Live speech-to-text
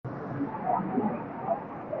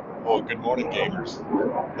Oh, good morning, gamers.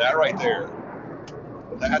 That right there,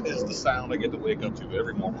 that is the sound I get to wake up to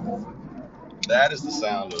every morning. That is the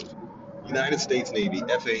sound of United States Navy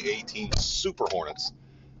FA-18 Super Hornets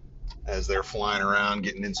as they're flying around,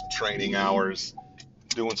 getting in some training hours,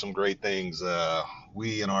 doing some great things.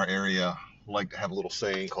 We in our area like to have a little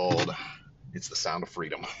saying called "It's the sound of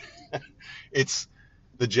freedom." It's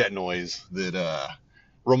the jet noise that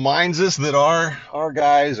reminds us that our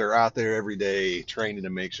guys are out there every day training to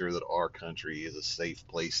make sure that our country is a safe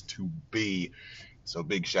place to be. So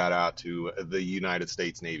big shout out to the United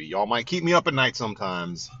States Navy. Y'all might keep me up at night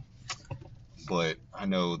sometimes, but I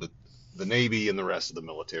know that the Navy and the rest of the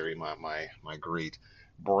military, my great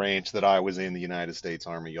branch that I was in, the United States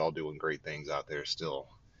Army, y'all doing great things out there still.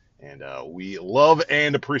 And we love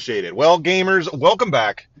and appreciate it. Well, gamers, welcome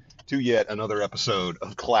back to yet another episode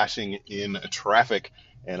of Clashing in Traffic.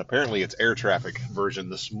 And apparently it's air traffic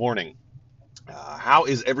version this morning. How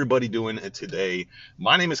is everybody doing today?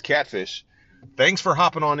 My name is Catfish. Thanks for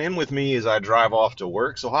hopping on in with me as I drive off to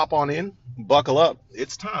work. So hop on in, buckle up.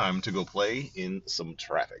 It's time to go play in some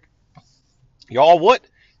traffic. Y'all, what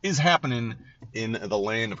is happening in the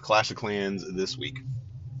land of Clash of Clans this week?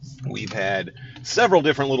 We've had several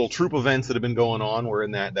different little troop events that have been going on. We're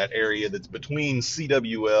in that area that's between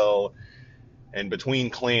CWL and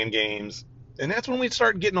between clan games. And that's when we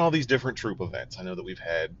start getting all these different troop events. I know that we've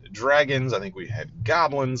had dragons, I think we had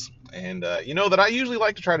goblins, and you know that I usually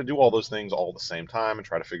like to try to do all those things all at the same time and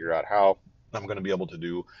try to figure out how I'm going to be able to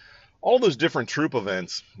do all those different troop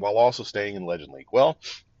events while also staying in Legend League. Well,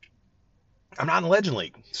 I'm not in Legend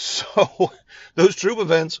League, so those troop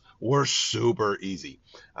events were super easy.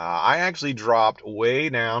 I actually dropped way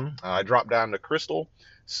down. I dropped down to Crystal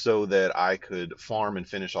so that I could farm and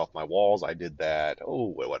finish off my walls. I did that,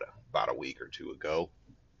 about a week or two ago.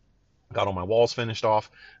 Got all my walls finished off.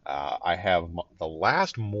 I have the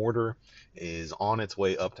last mortar is on its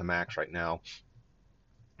way up to max right now.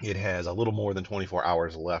 It has a little more than 24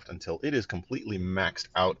 hours left until it is completely maxed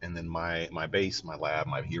out, and then my base, my lab,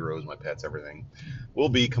 my heroes, my pets, everything will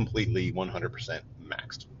be completely 100%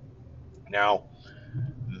 maxed. Now,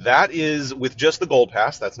 that is with just the gold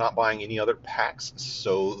pass. That's not buying any other packs.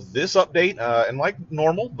 So this update, and like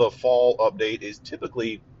normal, the fall update is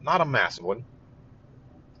typically not a massive one.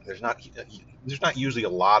 There's not there's not usually a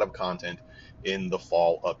lot of content in the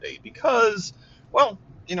fall update because, well,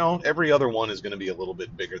 every other one is going to be a little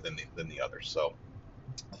bit bigger than the others. So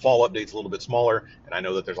the fall update's a little bit smaller, and I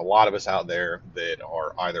know that there's a lot of us out there that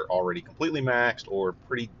are either already completely maxed or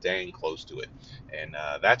pretty dang close to it. And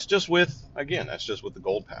that's just with the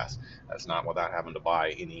gold pass. That's not without having to buy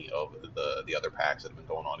any of the other packs that have been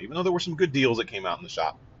going on. Even though there were some good deals that came out in the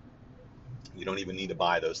shop, you don't even need to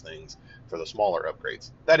buy those things for the smaller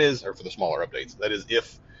upgrades. That is, or for the smaller updates. That is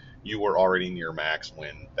if you were already near max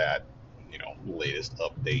when that latest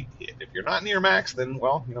update hit. If you're not near max, then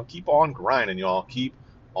well, keep on grinding, y'all. Keep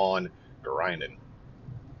on grinding.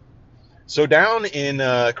 So down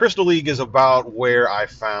in Crystal League is about where I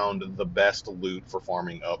found the best loot for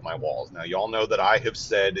farming up my walls. Now, y'all know that I have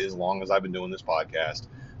said as long as I've been doing this podcast,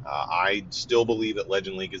 I still believe that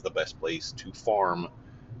Legend League is the best place to farm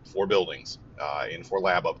for buildings and for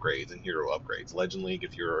lab upgrades and hero upgrades. Legend League,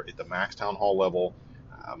 if you're at the max town hall level,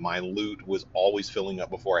 my loot was always filling up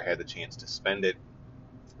before I had the chance to spend it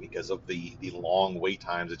because of the long wait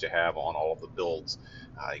times that you have on all of the builds.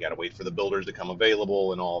 You got to wait for the builders to come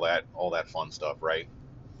available and all that fun stuff, right?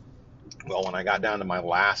 Well, when I got down to my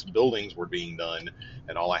last buildings were being done,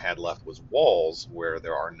 and all I had left was walls where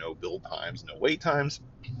there are no build times, no wait times,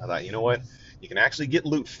 I thought, you know what? You can actually get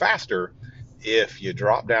loot faster if you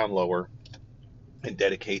drop down lower and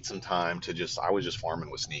dedicate some time to I was just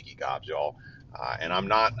farming with sneaky gobs, y'all. And I'm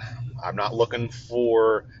not looking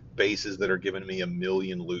for bases that are giving me a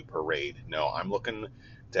million loot per raid. No, I'm looking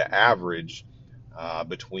to average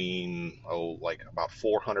between like about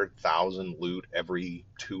 400,000 loot every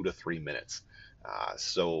 2 to 3 minutes.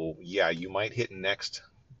 So yeah, you might hit next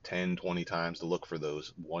 10, 20 times to look for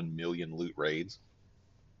those 1 million loot raids.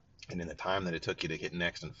 And in the time that it took you to hit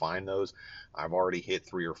next and find those, I've already hit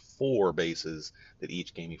 3 or 4 bases that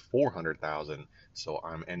each gave me 400,000. So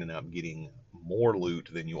I'm ending up getting more loot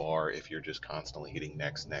than you are if you're just constantly hitting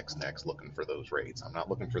next, next, next, looking for those raids. I'm not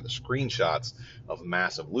looking for the screenshots of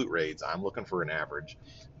massive loot raids. I'm looking for an average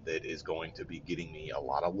that is going to be getting me a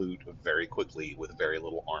lot of loot very quickly with very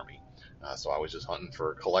little army. So I was just hunting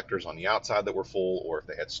for collectors on the outside that were full, or if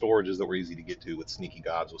they had storages that were easy to get to with sneaky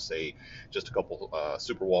gobs, with say just a couple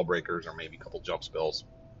super wall breakers or maybe a couple jump spells,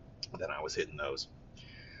 then I was hitting those.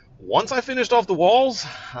 Once I finished off the walls,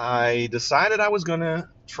 I decided I was going to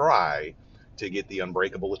try to get the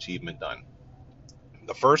Unbreakable achievement done.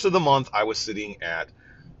 The first of the month, I was sitting at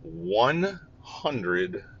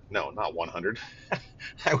 100. No, not 100.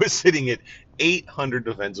 I was sitting at 800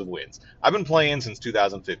 defensive wins. I've been playing since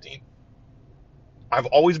 2015. I've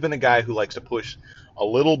always been a guy who likes to push a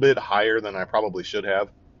little bit higher than I probably should have.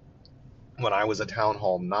 When I was a Town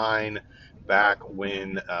Hall 9, back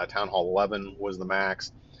when Town Hall 11 was the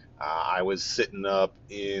max, I was sitting up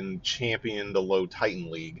in Champion the Low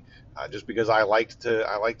Titan League, just because I liked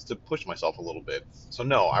to push myself a little bit. So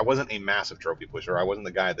no, I wasn't a massive trophy pusher. I wasn't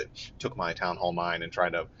the guy that took my Town Hall 9 and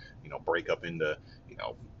tried to, break up into, you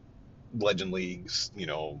know, Legend Leagues.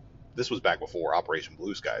 This was back before Operation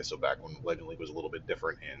Blue Sky, so back when Legend League was a little bit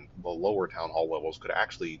different and the lower Town Hall levels could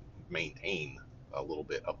actually maintain a little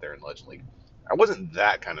bit up there in Legend League. I wasn't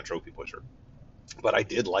that kind of trophy pusher, but I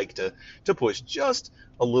did like to push just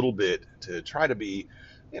a little bit to try to be,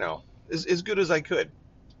 as good as I could.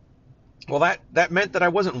 Well, that meant that I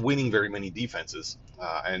wasn't winning very many defenses,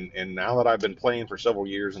 and now that I've been playing for several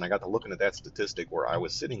years, and I got to looking at that statistic where I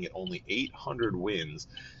was sitting at only 800 wins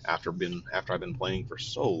after I've been playing for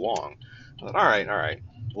so long. I thought, all right,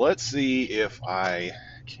 let's see if I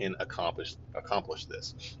can accomplish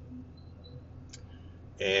this.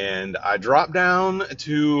 And I dropped down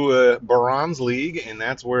to Bronze League, and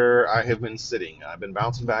that's where I have been sitting. I've been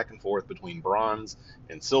bouncing back and forth between Bronze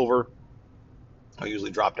and Silver. I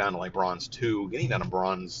usually drop down to like Bronze 2. Getting down to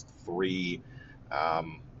Bronze 3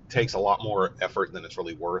 takes a lot more effort than it's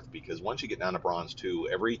really worth, because once you get down to Bronze 2,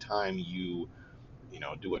 every time you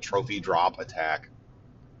do a trophy drop attack,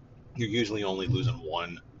 you're usually only losing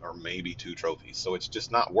one or maybe two trophies. So it's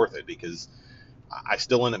just not worth it, because I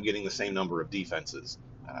still end up getting the same number of defenses,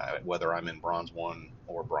 whether I'm in Bronze 1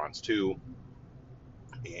 or Bronze 2.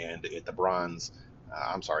 And at the Bronze,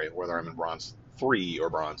 whether I'm in Bronze 3 or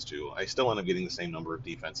Bronze 2, I still end up getting the same number of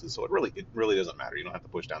defenses. So it really doesn't matter. You don't have to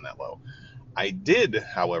push down that low. I did,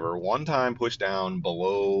 however, one time push down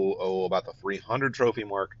below, about the 300 trophy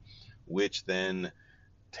mark, which then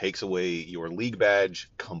takes away your league badge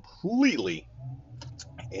completely.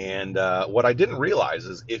 And what I didn't realize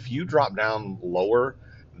is if you drop down lower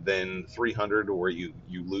than 300, where you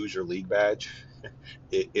lose your league badge,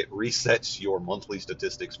 it resets your monthly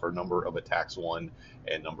statistics for number of attacks won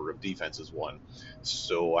and number of defenses won.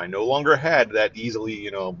 So I no longer had that easily,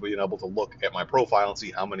 being able to look at my profile and see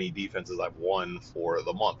how many defenses I've won for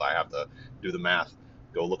the month. I have to do the math,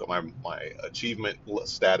 go look at my achievement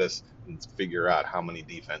status, and figure out how many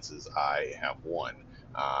defenses I have won.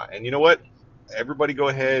 And you know what? Everybody go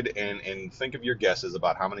ahead and think of your guesses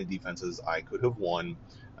about how many defenses I could have won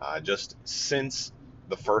just since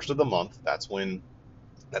the first of the month. That's when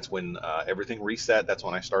everything reset. That's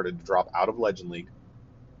when I started to drop out of Legend League.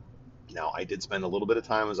 Now, I did spend a little bit of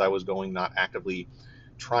time as I was going, not actively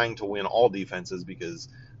trying to win all defenses, because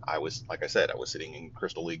I was, like I said, I was sitting in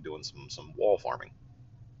Crystal League doing some wall farming.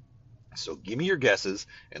 So give me your guesses,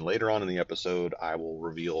 and later on in the episode, I will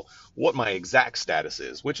reveal what my exact status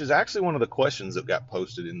is, which is actually one of the questions that got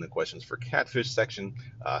posted in the questions for Catfish section.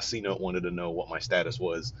 C-Note wanted to know what my status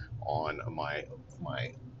was on my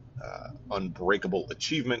Unbreakable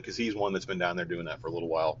achievement, because he's one that's been down there doing that for a little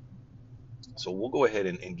while. So we'll go ahead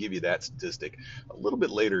and give you that statistic a little bit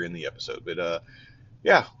later in the episode. But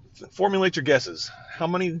yeah, formulate your guesses. How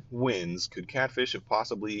many wins could Catfish have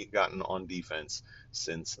possibly gotten on defense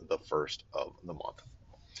since the first of the month?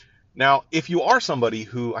 Now, if you are somebody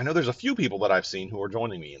who, I know there's a few people that I've seen who are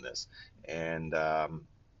joining me in this, and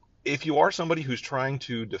if you are somebody who's trying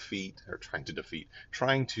to finish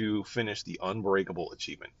the Unbreakable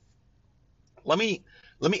achievement, let me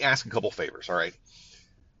ask a couple favors, all right?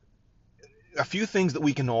 A few things that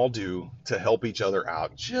we can all do to help each other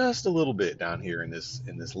out just a little bit down here in this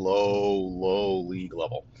low league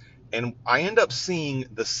level. And I end up seeing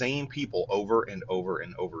the same people over and over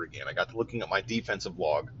and over again. I got to looking at my defensive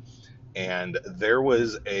log, and there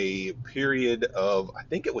was a period of, I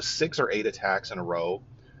think it was 6 or 8 attacks in a row,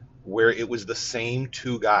 where it was the same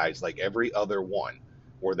two guys, like every other one,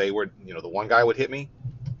 where they were, the one guy would hit me,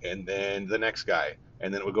 and then the next guy,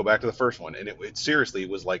 and then it would go back to the first one. And it seriously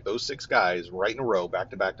was like those 6 guys right in a row, back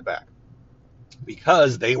to back to back,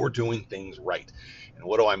 because they were doing things right. And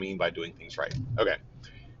what do I mean by doing things right? Okay.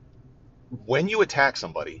 When you attack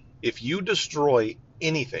somebody, if you destroy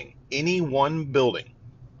anything, any one building,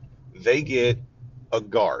 they get a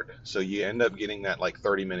guard. So you end up getting that like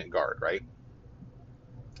 30-minute guard, right?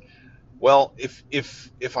 Well,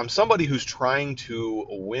 if I'm somebody who's trying to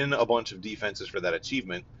win a bunch of defenses for that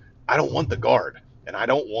achievement, I don't want the guard, and I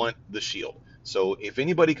don't want the shield. So if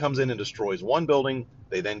anybody comes in and destroys one building,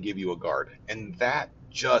 they then give you a guard. And that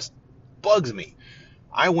just bugs me.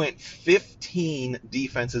 I went 15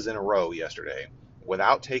 defenses in a row yesterday,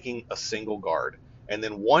 without taking a single guard. And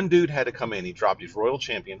then one dude had to come in. He dropped his Royal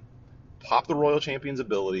Champion, popped the Royal Champion's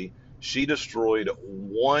ability. She destroyed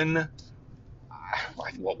one.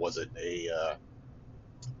 What was it?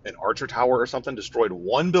 An archer tower or something. Destroyed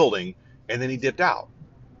one building, and then he dipped out.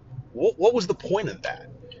 What was the point of that?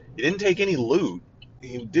 He didn't take any loot.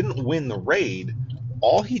 He didn't win the raid.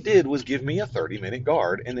 All he did was give me a 30-minute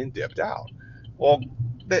guard and then dipped out. Well,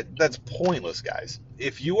 that's pointless, guys.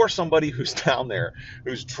 If you are somebody who's down there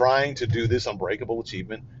who's trying to do this unbreakable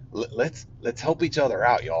achievement, let's help each other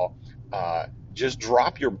out, y'all. Just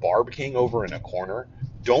drop your Barb King over in a corner.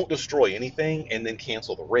 Don't destroy anything, and then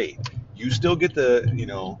cancel the raid. You still get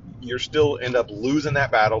you're still end up losing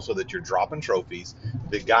that battle so that you're dropping trophies.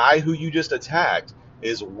 The guy who you just attacked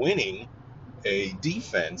is winning a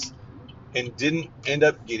defense and didn't end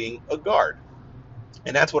up getting a guard.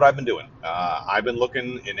 And that's what I've been doing. I've been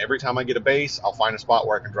looking, and every time I get a base, I'll find a spot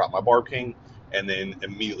where I can drop my Barb King and then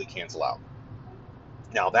immediately cancel out.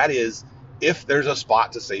 Now, that is if there's a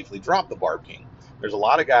spot to safely drop the Barb King. There's a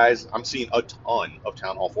lot of guys, I'm seeing a ton of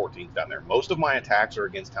Town Hall 14s down there. Most of my attacks are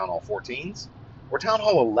against Town Hall 14s or Town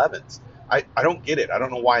Hall 11s. I don't get it. I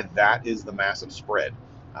don't know why that is the massive spread.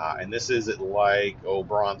 And this is at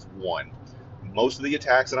Bronze 1. Most of the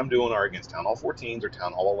attacks that I'm doing are against Town Hall 14s or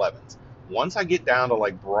Town Hall 11s. Once I get down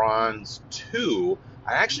to Bronze 2,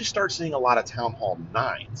 I actually start seeing a lot of Town Hall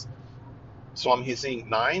 9s. So I'm seeing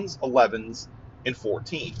 9s, 11s, and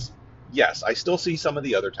 14s. Yes, I still see some of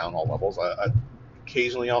the other Town Hall levels.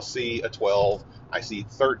 Occasionally I'll see a 12. I see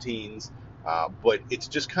 13s. But it's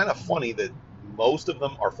just kind of funny that most of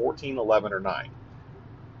them are 14, 11, or 9.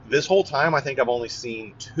 This whole time, I think I've only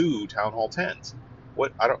seen 2 Town Hall 10s.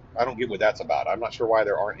 I don't get what that's about. I'm not sure why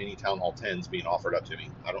there aren't any Town Hall 10s being offered up to me.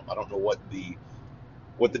 I don't know what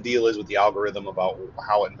the deal is with the algorithm about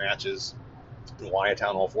how it matches and why a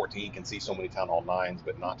Town Hall 14 can see so many Town Hall 9s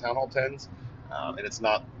but not Town Hall 10s. And it's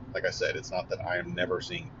not, like I said, it's not that I am never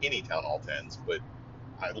seeing any Town Hall 10s, but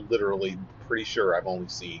I'm literally pretty sure I've only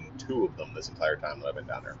seen 2 of them this entire time that I've been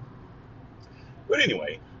down there. But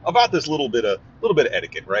anyway, about this little bit of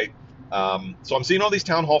etiquette, right? So I'm seeing all these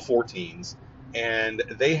Town Hall 14s, and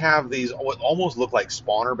they have these what almost look like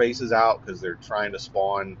spawner bases out because they're trying to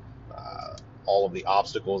spawn all of the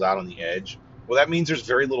obstacles out on the edge. Well, that means there's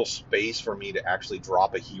very little space for me to actually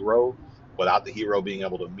drop a hero without the hero being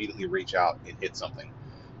able to immediately reach out and hit something.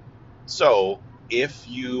 So if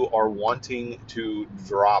you are wanting to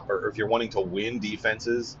drop, or if you're wanting to win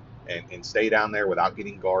defenses and stay down there without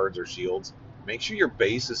getting guards or shields, make sure your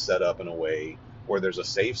base is set up in a way where there's a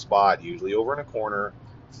safe spot, usually over in a corner,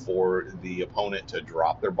 for the opponent to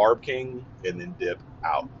drop their Barb King and then dip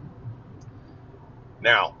out.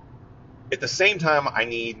 Now, at the same time, I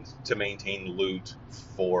need to maintain loot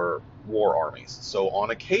for war armies. So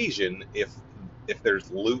on occasion, if there's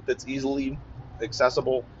loot that's easily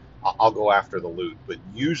accessible, I'll go after the loot. But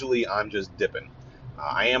usually I'm just dipping.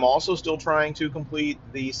 I am also still trying to complete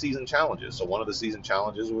the season challenges. So one of the season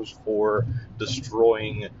challenges was for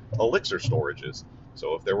destroying elixir storages.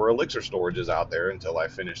 So if there were elixir storages out there until I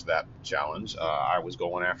finished that challenge, I was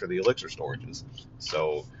going after the elixir storages.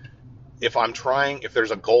 So if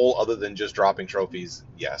there's a goal other than just dropping trophies,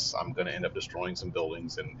 yes, I'm going to end up destroying some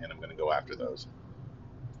buildings and I'm going to go after those.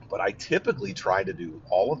 But I typically try to do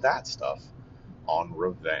all of that stuff on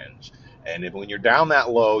Revenge. And when you're down that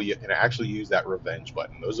low, you can actually use that Revenge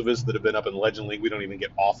button. Those of us that have been up in Legend League, we don't even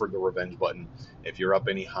get offered the Revenge button. If you're up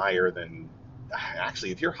any higher than...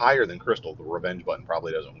 Actually, if you're higher than Crystal, the Revenge button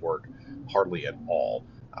probably doesn't work hardly at all.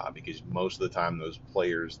 Because most of the time, those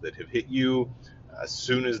players that have hit you, as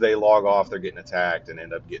soon as they log off, they're getting attacked and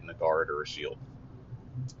end up getting a guard or a shield.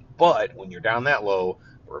 But when you're down that low,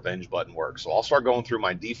 the Revenge button works. So I'll start going through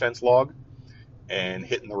my defense log and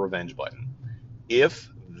hitting the Revenge button. If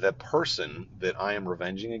the person that I am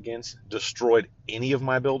revenging against destroyed any of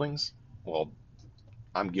my buildings, well,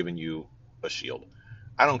 I'm giving you a shield.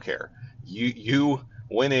 I don't care. You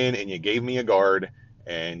went in and you gave me a guard,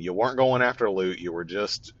 and you weren't going after loot. You were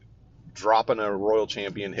just dropping a Royal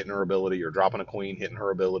Champion, hitting her ability, or dropping a Queen, hitting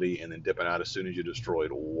her ability, and then dipping out as soon as you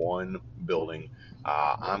destroyed one building.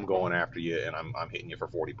 I'm going after you, and I'm hitting you for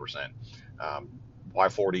 40%. Why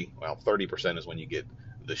 40? Well, 30% is when you get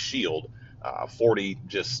the shield. 40,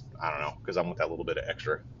 just, I don't know, because I want that little bit of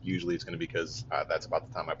extra. Usually it's going to be because that's about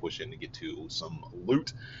the time I push in to get to some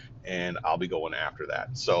loot, and I'll be going after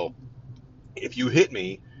that. So if you hit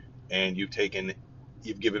me and you've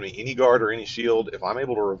given me any guard or any shield, if I'm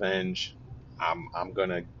able to revenge, I'm going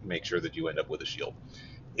to make sure that you end up with a shield.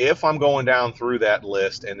 If I'm going down through that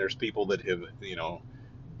list and there's people that have,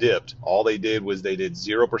 dipped, all they did was they did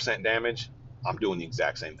 0% damage, I'm doing the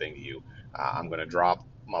exact same thing to you. I'm going to drop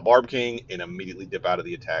my Barb King and immediately dip out of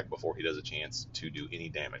the attack before he does a chance to do any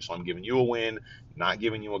damage. So I'm giving you a win, not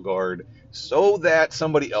giving you a guard, so that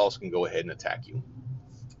somebody else can go ahead and attack you.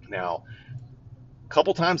 Now, a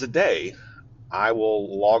couple times a day, I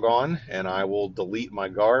will log on and I will delete my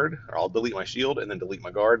guard, or I'll delete my shield and then delete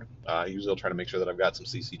my guard. Usually I'll try to make sure that I've got some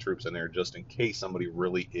CC troops in there just in case somebody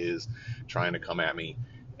really is trying to come at me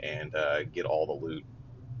and get all the loot.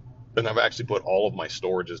 And I've actually put all of my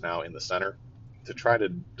storages now in the center to try to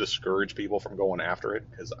discourage people from going after it,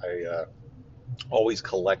 because I always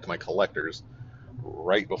collect my collectors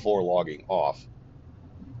right before logging off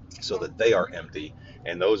so that they are empty,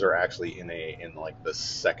 and those are actually in like the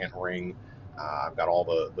second ring. I've got all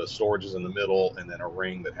the storages in the middle, and then a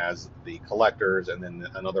ring that has the collectors, and then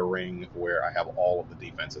another ring where I have all of the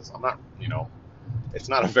defenses. I'm not, it's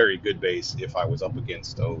not a very good base. If I was up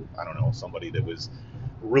against, I don't know, somebody that was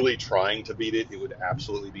really trying to beat it, it would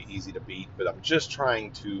absolutely be easy to beat. But I'm just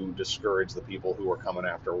trying to discourage the people who are coming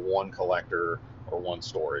after one collector or one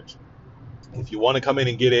storage. If you want to come in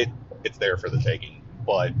and get it, it's there for the taking.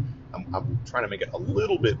 But I'm trying to make it a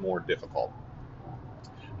little bit more difficult.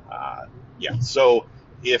 Yeah. So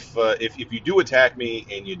if you do attack me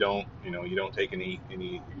and you don't take any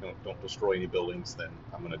you don't destroy any buildings, then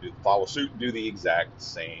I'm gonna follow suit and do the exact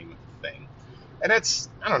same thing. And I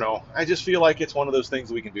don't know, I just feel like it's one of those things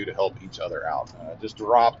that we can do to help each other out. Just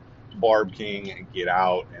drop Barb King and get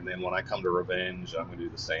out, and then when I come to revenge, I'm gonna do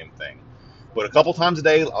the same thing. But a couple times a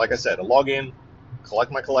day, like I said, I log in,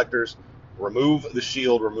 collect my collectors, remove the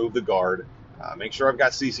shield, remove the guard, make sure I've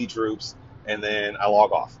got CC troops, and then I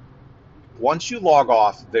log off. Once you log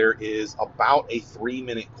off, there is about a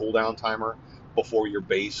 3-minute cooldown timer before your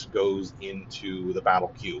base goes into the battle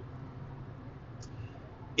queue.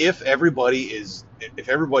 If everybody's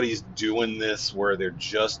doing this where they're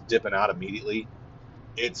just dipping out immediately,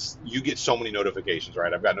 you get so many notifications,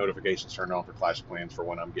 right? I've got notifications turned on for Clash of Clans for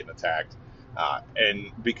when I'm getting attacked.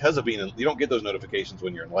 And because of you don't get those notifications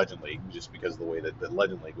when you're in Legend League, just because of the way that the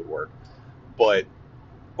Legend League would work. But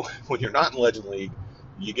when you're not in Legend League,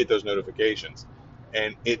 you get those notifications.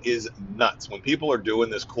 And it is nuts. When people are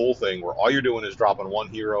doing this cool thing where all you're doing is dropping one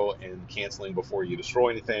hero and canceling before you destroy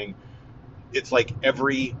anything, it's like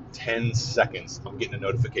every 10 seconds I'm getting a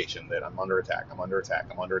notification that I'm under attack, I'm under attack,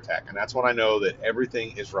 I'm under attack. And that's when I know that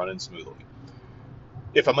everything is running smoothly.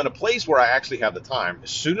 If I'm in a place where I actually have the time,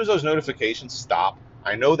 as soon as those notifications stop,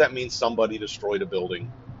 I know that means somebody destroyed a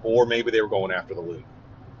building, or maybe they were going after the loot.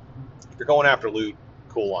 If you're going after loot,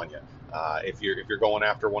 cool on you. If you're going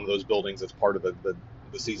after one of those buildings that's part of the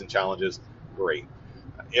season challenges, great.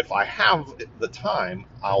 If I have the time,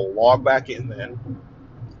 I'll log back in then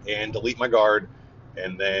and delete my guard,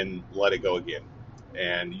 and then let it go again.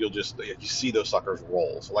 And you see those suckers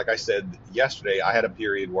roll. So like I said yesterday, I had a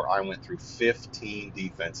period where I went through 15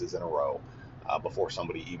 defenses in a row before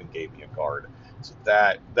somebody even gave me a guard. So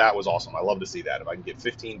that was awesome. I love to see that. If I can get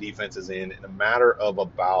 15 defenses in a matter of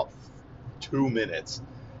about 2 minutes,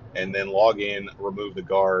 and then log in, remove the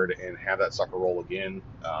guard, and have that sucker roll again.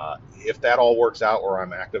 If that all works out, or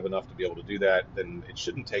I'm active enough to be able to do that, then it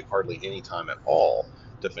shouldn't take hardly any time at all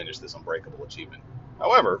to finish this Unbreakable achievement.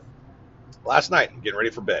 However, last night, I'm getting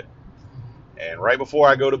ready for bed. And right before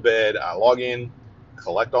I go to bed, I log in,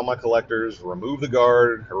 collect all my collectors, remove the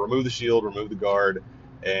guard, or remove the shield, remove the guard,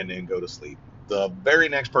 and then go to sleep. The very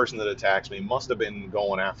next person that attacks me must have been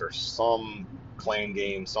going after some clan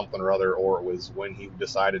game, something or other, or it was when he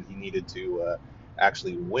decided he needed to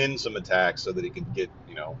actually win some attacks so that he could get,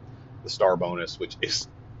 the star bonus, which is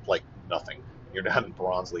like nothing. You're down in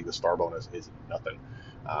Bronze League, the star bonus is nothing.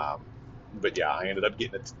 But yeah, I ended up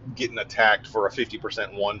getting attacked for a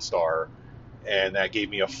 50% 1-star, and that gave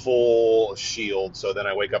me a full shield. So then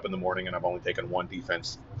I wake up in the morning and I've only taken 1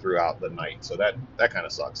 defense throughout the night. So that kind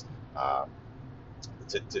of sucks.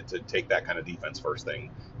 To take that kind of defense first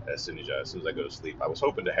thing as soon as I go to sleep. I was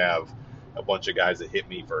hoping to have a bunch of guys that hit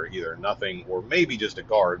me for either nothing or maybe just a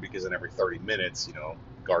guard, because in every 30 minutes,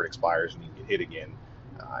 guard expires and you can get hit again.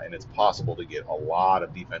 And it's possible to get a lot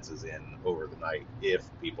of defenses in over the night if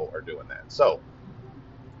people are doing that. So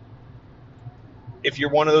if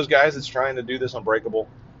you're one of those guys that's trying to do this Unbreakable,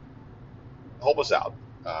 help us out.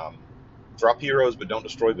 Drop heroes, but don't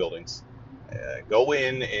destroy buildings. Go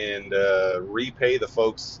in and repay the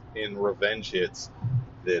folks in revenge hits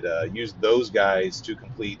that use those guys to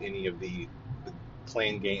complete any of the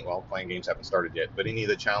clan game. Well, clan games haven't started yet, but any of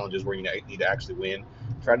the challenges where you need to actually win,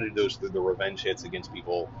 try to do those through the revenge hits against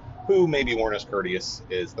people who maybe weren't as courteous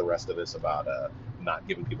as the rest of us about not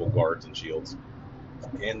giving people guards and shields.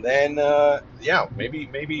 And then,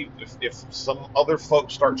 maybe if some other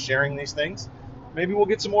folks start sharing these things, maybe we'll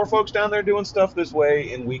get some more folks down there doing stuff this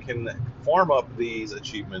way, and we can farm up these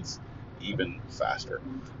achievements even faster.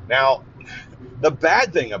 Now, the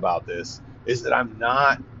bad thing about this is that I'm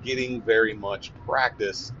not getting very much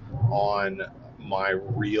practice on my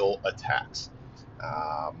real attacks.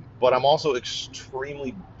 But I'm also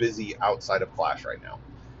extremely busy outside of Clash right now.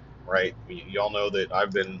 Right, y'all know that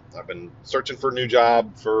I've been searching for a new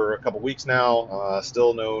job for a couple weeks now.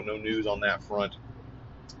 Still no news on that front,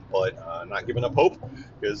 but not giving up hope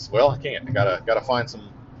because, well, I can't. I gotta find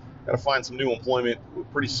some new employment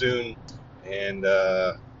pretty soon, and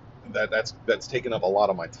that's taken up a lot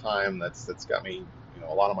of my time. That's got me,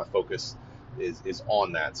 a lot of my focus is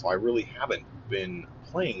on that. So I really haven't been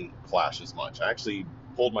playing Clash as much. I actually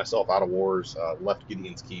pulled myself out of wars, left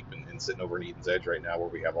Gideon's Keep, and sitting over in Eden's Edge right now, where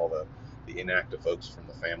we have all the inactive folks from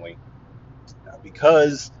the family,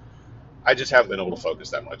 because I just haven't been able to focus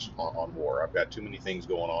that much on war. I've got too many things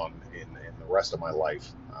going on in the rest of my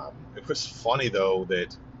life. It was funny though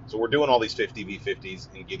that so we're doing all these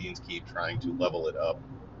 50v50s in Gideon's Keep, trying to level it up,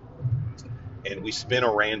 and we spin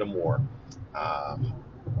a random war, um,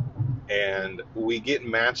 and we get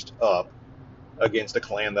matched up against a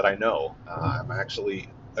clan that I know. I'm actually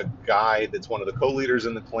a guy that's one of the co-leaders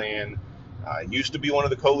in the clan. Used to be one of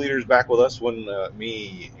the co-leaders back with us when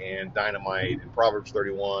me and Dynamite and Proverbs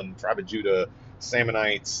 31, Tribe of Judah,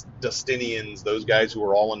 Sammonites, Dustinians, those guys who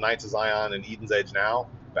are all in Knights of Zion and Eden's Edge now,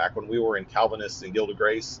 back when we were in Calvinists and Guild of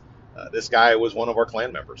Grace, this guy was one of our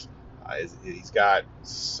clan members. He's got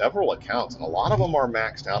several accounts, and a lot of them are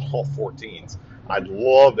maxed out, all 14s. I'd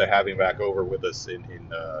love to have him back over with us in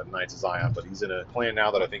Knights of Zion, but he's in a clan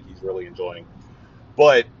now that I think he's really enjoying.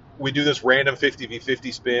 But we do this random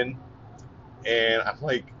 50v50 spin, and I'm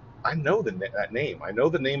like, I know that name. I know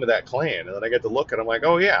the name of that clan. And then I get to look, and I'm like,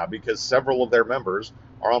 oh, yeah, because several of their members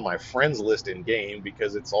are on my friends list in game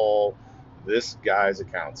because it's all this guy's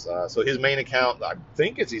accounts. So his main account, I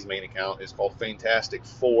think it's his main account, is called Fantastic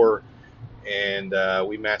Four, and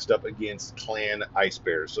we matched up against Clan Ice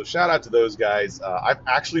Bears. So shout out to those guys. I've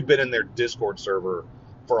actually been in their Discord server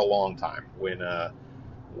for a long time. When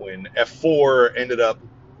F4 ended up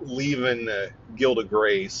leaving Guild of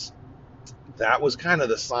Grace, that was kind of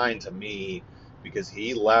the sign to me, because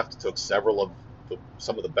he left, took several of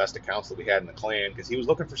some of the best accounts that we had in the clan, because he was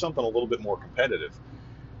looking for something a little bit more competitive.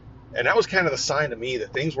 And that was kind of the sign to me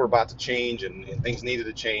that things were about to change, and things needed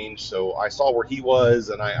to change. So I saw where he was,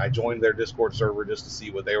 and I joined their Discord server just to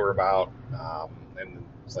see what they were about. And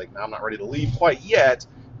it's like, no, I'm not ready to leave quite yet.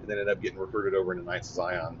 And then ended up getting recruited over into Knights of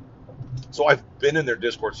Zion. So I've been in their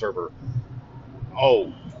Discord server,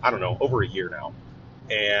 I don't know, over a year now.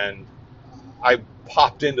 And I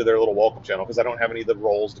popped into their little welcome channel because I don't have any of the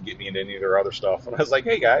roles to get me into any of their other stuff. And I was like,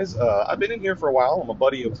 hey guys, I've been in here for a while. I'm a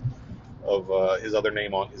buddy of his other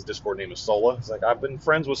name on his Discord name is Sola. It's like, I've been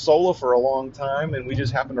friends with Sola for a long time, and we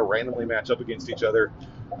just happened to randomly match up against each other.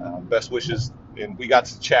 Best wishes, and we got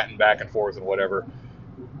to chatting back and forth and whatever.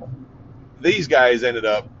 These guys ended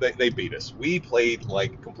up, they beat us. We played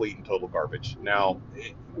like complete and total garbage. Now,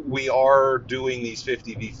 we are doing these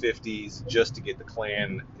 50v50s just to get the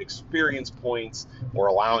clan experience points. We're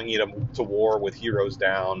allowing you to war with heroes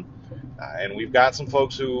down. And we've got some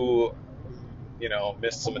folks who,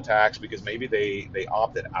 missed some attacks because maybe they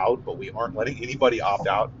opted out, but we aren't letting anybody opt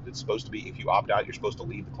out. It's supposed to be, if you opt out, you're supposed to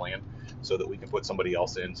leave the clan so that we can put somebody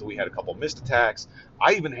else in. So we had a couple missed attacks.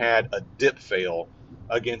 I even had a dip fail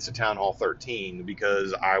against a Town Hall 13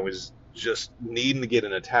 because I was just needing to get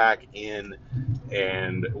an attack in,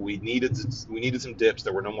 and we needed some dips.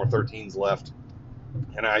 There were no more 13s left,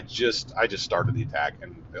 and I just started the attack.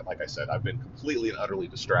 And like I said, I've been completely and utterly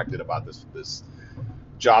distracted about this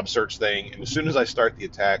job search thing. And as soon as I start the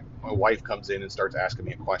attack, my wife comes in and starts asking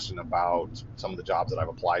me a question about some of the jobs that I've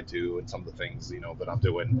applied to and some of the things that I'm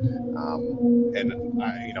doing. And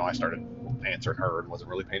I started answering her and wasn't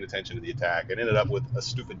really paying attention to the attack, and ended up with a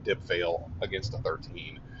stupid dip fail against a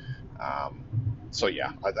 13. So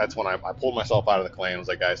yeah, that's when I pulled myself out of the clan. I was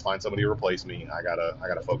like, guys, find somebody to replace me. I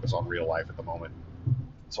gotta focus on real life at the moment.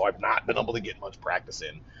 So I've not been able to get much practice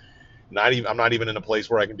in. I'm not even in a place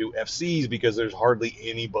where I can do FCs because there's hardly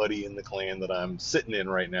anybody in the clan that I'm sitting in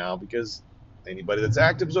right now, because anybody that's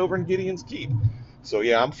active is over in Gideon's Keep. So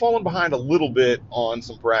yeah, I'm falling behind a little bit on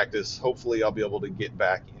some practice. Hopefully I'll be able to get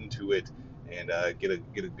back into it and get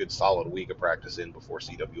a good solid week of practice in before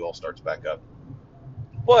CWL starts back up.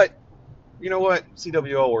 But you know what?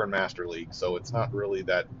 CWL, we're in Master League, so it's not really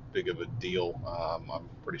that big of a deal. I'm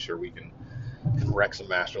pretty sure we can wreck some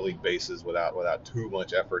Master League bases without too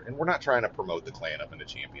much effort. And we're not trying to promote the clan up into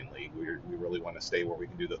Champion League. We really want to stay where we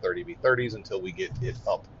can do the 30v30s until we get it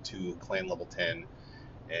up to clan level 10.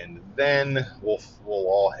 and then we'll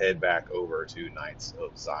all head back over to Knights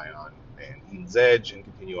of Zion and Eden's Edge and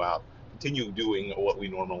continue doing what we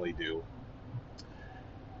normally do.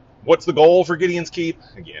 What's the goal for Gideon's Keep?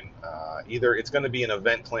 Again, either it's going to be an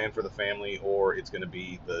event clan for the family, or it's going to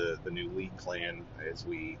be the new league clan as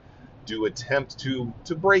we do attempt to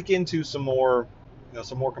break into some more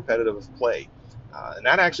competitive play. And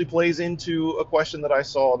that actually plays into a question that I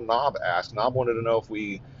saw Knob ask. Knob wanted to know if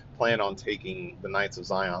we plan on taking the Knights of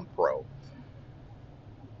Zion Pro.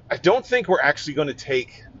 I don't think we're actually going to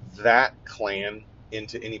take that clan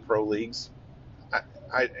into any pro leagues.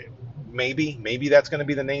 I maybe that's going to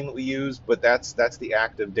be the name that we use, but that's the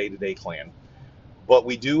active day-to-day clan. But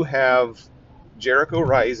we do have Jericho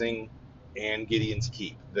Rising and Gideon's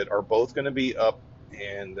Keep that are both going to be up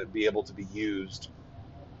and be able to be used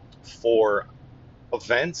for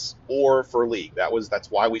events or for league.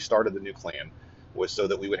 That's why we started the new clan, was so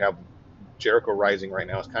that we would have Jericho Rising. Right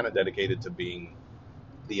now is kind of dedicated to being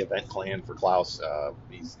the event clan for Klaus.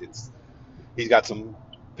 He's got some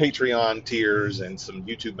Patreon tiers and some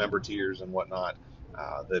YouTube member tiers and whatnot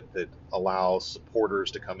that allows supporters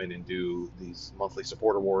to come in and do these monthly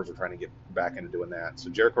supporter wars. We're trying to get back into doing that. So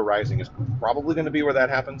Jericho Rising is probably going to be where that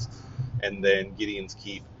happens, and then Gideon's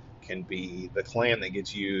Keep can be the clan that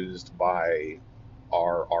gets used by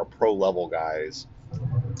our pro level guys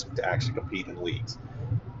to actually compete in leagues.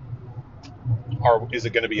 Is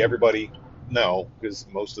it going to be everybody? No, because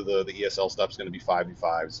most of the ESL stuff is going to be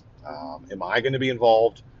 5v5s. Am I going to be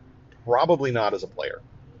involved? Probably not as a player.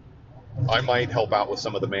 I might help out with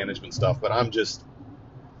some of the management stuff, but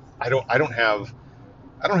I don't have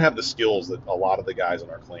the skills that a lot of the guys in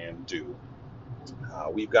our clan do.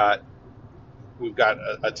 We've got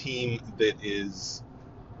a team it's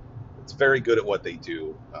very good at what they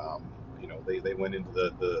do. They went into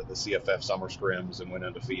the CFF summer scrims and went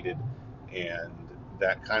undefeated, and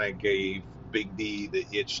that kind of gave Big D the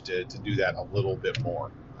itch to do that a little bit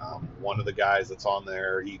more. One of the guys that's on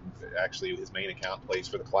there, his main account plays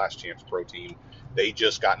for the Clash Champs Pro team. They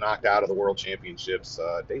just got knocked out of the World Championships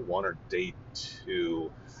day 1 or day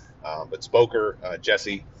 2. But Spoker,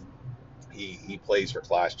 Jesse, he plays for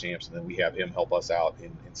Clash Champs, and then we have him help us out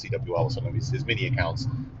in CWL with some of his mini accounts,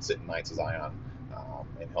 sit in Knights of Zion,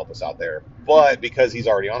 and help us out there. But because he's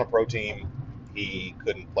already on a pro team, he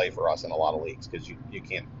couldn't play for us in a lot of leagues, because you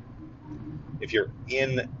can't. If you're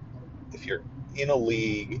in a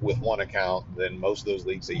league with one account, then most of those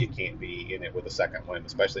leagues say you can't be in it with a second one,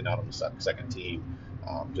 especially not on the second team,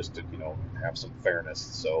 just to have some fairness.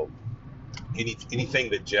 So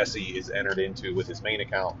anything that Jesse is entered into with his main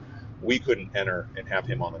account, we couldn't enter and have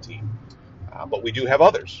him on the team. But we do have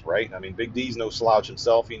others, right? I mean, Big D's no slouch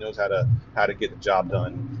himself. He knows how to get the job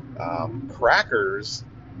done. Crackers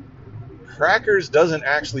doesn't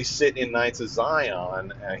actually sit in Knights of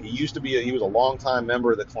Zion. He was a longtime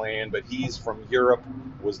member of the clan, but he's from Europe,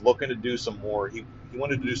 was looking to do some more. He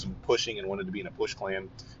wanted to do some pushing and wanted to be in a push clan.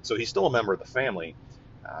 So he's still a member of the family,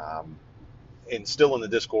 and still in the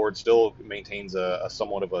Discord, still maintains a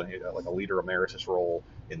somewhat of a leader emeritus role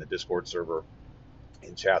in the Discord server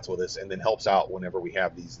and chats with us, and then helps out whenever we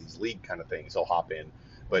have these league kind of things. He'll hop in.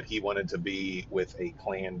 But he wanted to be with a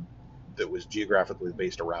clan that was geographically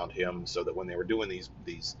based around him, so that when they were doing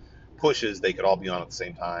these pushes, they could all be on at the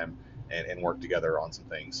same time and work together on some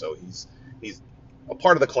things. So he's a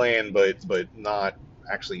part of the clan, but not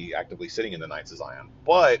actually actively sitting in the Knights of Zion.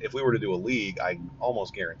 But if we were to do a league, I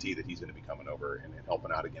almost guarantee that he's going to be coming over and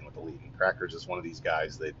helping out again with the league. And Crackers is one of these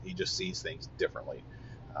guys that he just sees things differently.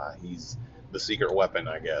 He's the secret weapon,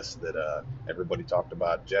 I guess, that everybody talked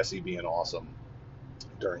about. Jesse being awesome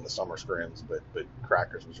during the summer scrims, but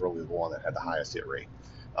Crackers was really the one that had the highest hit rate.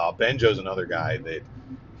 Benjo's another guy that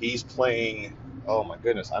he's playing. Oh my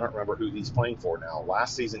goodness, I don't remember who he's playing for now.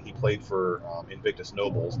 Last season he played for Invictus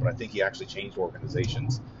Nobles, but I think he actually changed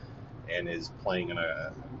organizations and is playing in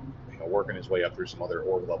working his way up through some other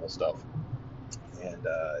org level stuff. And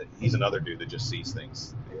he's another dude that just sees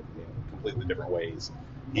things in completely different ways.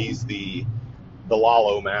 He's the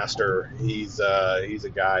Lalo master. He's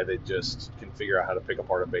a guy that just can figure out how to pick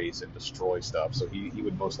apart a base and destroy stuff. So he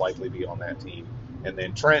would most likely be on that team. And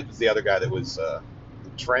then Trent is the other guy that was.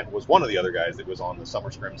 Trent was one of the other guys that was on the Summer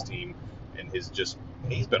Scrims team, and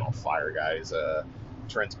he's been on fire, guys.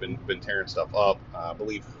 Trent's been tearing stuff up. I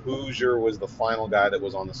believe Hoosier was the final guy that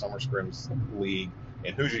was on the Summer Scrims league,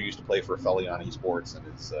 and Hoosier used to play for Felion Esports and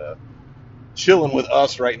is chilling with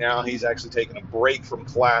us right now. He's actually taking a break from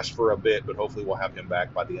Clash for a bit, but hopefully we'll have him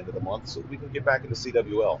back by the end of the month so we can get back into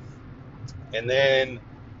CWL. And then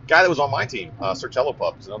guy that was on my team, Sir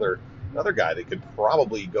Telepup, is another guy that could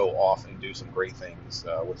probably go off and do some great things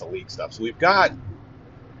with the league stuff. So we've got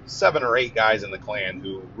 7 or 8 guys in the clan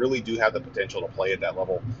who really do have the potential to play at that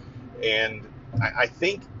level. And I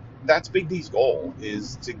think that's Big D's goal,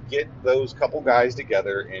 is to get those couple guys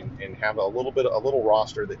together and have a little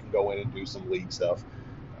roster that can go in and do some league stuff.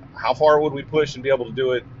 How far would we push and be able to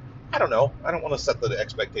do it? I don't know. I don't want to set the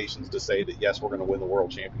expectations to say that, yes, we're going to win the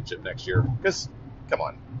world championship next year, because come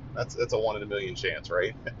on, that's a 1 in a million chance,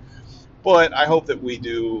 right? But I hope that we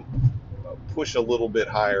do push a little bit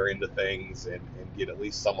higher into things and get at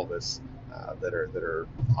least some of us that are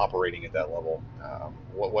operating at that level.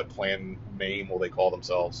 What clan name will they call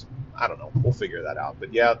themselves? I don't know. We'll figure that out.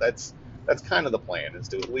 But yeah, that's kind of the plan, is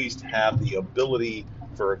to at least have the ability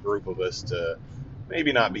for a group of us to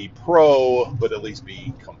maybe not be pro, but at least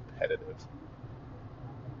be competitive.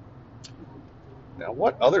 Now,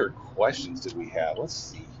 what other questions did we have? Let's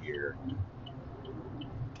see here.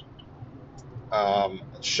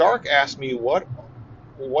 Shark asked me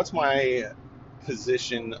what's my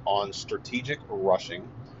position on strategic rushing.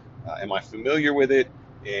 Am I familiar with it,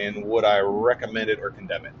 and would I recommend it or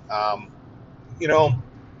condemn it?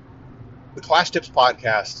 The Clash Tips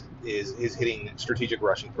podcast is hitting strategic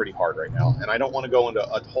rushing pretty hard right now, and I don't want to go into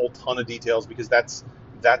a whole ton of details, because that's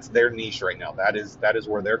their niche right now. That is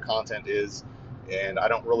where their content is, and I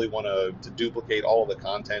don't really want to duplicate all of the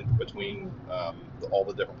content between all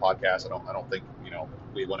the different podcasts. I don't think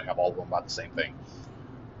we want to have all of them about the same thing.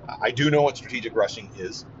 I do know what strategic rushing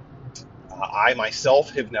is. I myself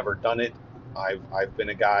have never done it. I've been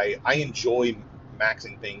a guy. I enjoy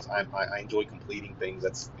maxing things. I enjoy completing things.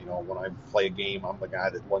 That's when I play a game, I'm the guy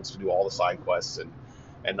that wants to do all the side quests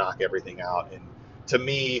and knock everything out. And to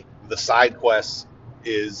me, the side quests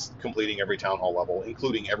is completing every town hall level,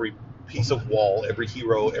 including every piece of wall, every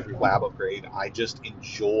hero, every lab upgrade. I just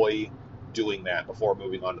enjoy doing that before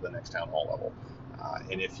moving on to the next town hall level.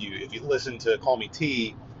 And if you listen to Call Me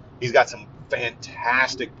T, he's got some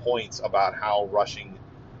fantastic points about how rushing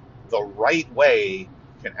the right way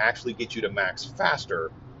can actually get you to max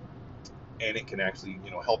faster, and it can actually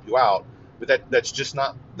help you out. But that's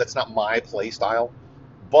not my play style.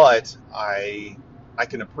 But I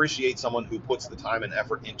can appreciate someone who puts the time and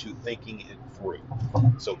effort into thinking it through.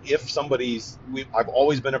 So if I've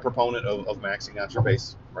always been a proponent of maxing out your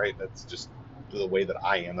base, right? That's just the way that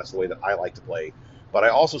I am. That's the way that I like to play. But I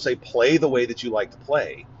also say play the way that you like to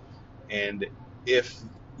play. And if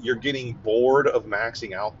you're getting bored of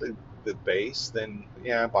maxing out the base, then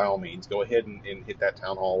yeah, by all means, go ahead and hit that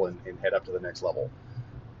town hall and head up to the next level.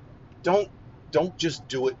 Don't just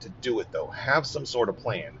do it to do it, though. Have some sort of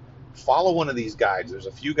plan. Follow one of these guides. There's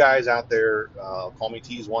a few guys out there. Call Me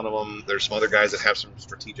T is one of them. There's some other guys that have some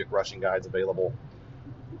strategic rushing guides available.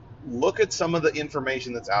 Look at some of the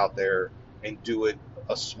information that's out there and do it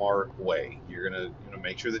a smart way. You're gonna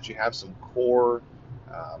make sure that you have some core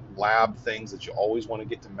lab things that you always want to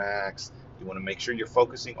get to max. You want to make sure you're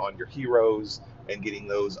focusing on your heroes and getting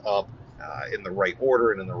those up in the right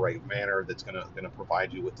order and in the right manner. That's gonna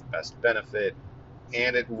provide you with the best benefit.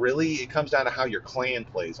 And it comes down to how your clan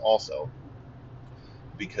plays also.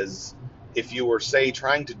 Because if you were, say,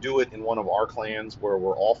 trying to do it in one of our clans where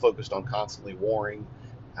we're all focused on constantly warring,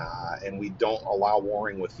 and we don't allow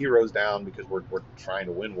warring with heroes down because we're trying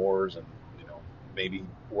to win wars and maybe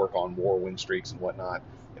work on war win streaks and whatnot,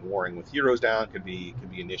 and warring with heroes down could be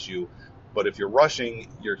an issue. But if you're rushing,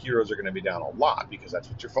 your heroes are going to be down a lot, because that's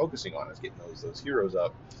what you're focusing on, is getting those heroes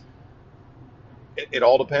up. It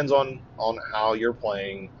all depends on how you're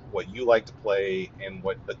playing, what you like to play, and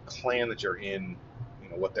what the clan that you're in,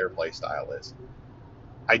 what their play style is.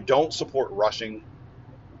 I don't support rushing,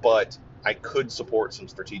 but I could support some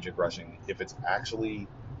strategic rushing if it's actually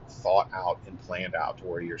thought out and planned out, to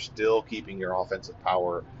where you're still keeping your offensive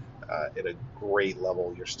power at a great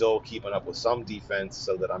level. You're still keeping up with some defense,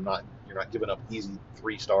 so that you're not giving up easy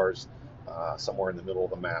 3 stars somewhere in the middle of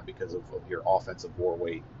the map because of your offensive war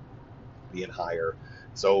weight being higher.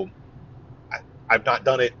 So I've not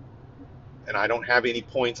done it, and I don't have any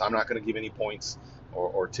points. I'm not going to give any points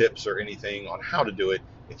or tips or anything on how to do it.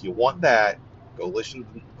 If you want that, go listen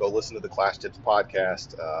to the Clash Tips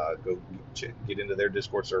podcast. Go get into their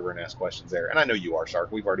Discord server and ask questions there. And I know you are, Shark.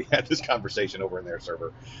 We've already had this conversation over in their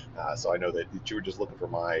server, so I know that you were just looking for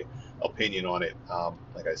my opinion on it.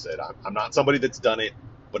 Like I said, I'm not somebody that's done it,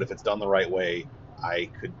 but if it's done the right way, I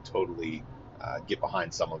could totally get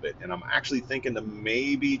behind some of it. And I'm actually thinking to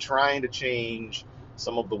maybe trying to change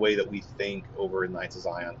some of the way that we think over in Knights of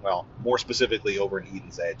Zion. Well, more specifically over in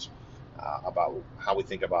Eden's Edge, about how we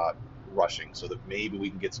think about rushing, so that maybe we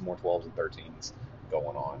can get some more 12s and 13s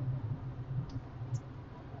going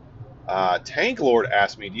on. Tank Lord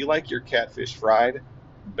asked me, do you like your catfish fried,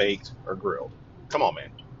 baked, or grilled? Come on,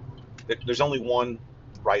 man. There's only one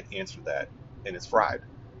right answer to that, and it's fried.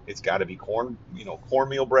 It's got to be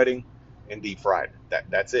cornmeal breading and deep fried.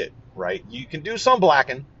 That's it, right? You can do some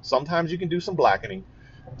blacking. Sometimes you can do some blackening,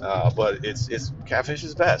 but it's catfish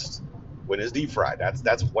is best when it's deep fried.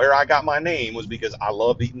 That's where I got my name, was because I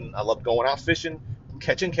love going out fishing,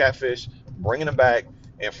 catching catfish, bringing them back,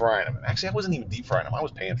 and frying them. Actually, I wasn't even deep frying them. I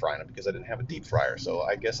was pan frying them because I didn't have a deep fryer. So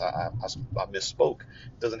I guess I misspoke.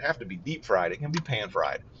 It doesn't have to be deep fried. It can be pan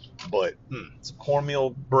fried. But some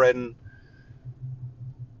cornmeal breading,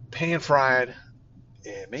 pan fried,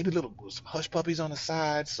 and maybe some hush puppies on the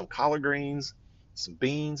side, some collard greens, some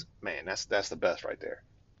beans. Man, that's the best right there.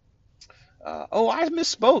 Oh, I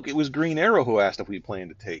misspoke. It was Green Arrow who asked if we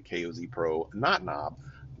planned to take KOZ Pro, not Knob.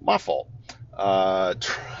 My fault.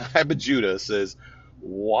 Tribe of Judah says,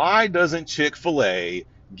 why doesn't Chick-fil-A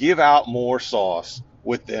give out more sauce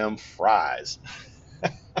with them fries?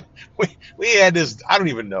 We had this, I don't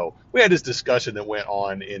even know. We had this discussion that went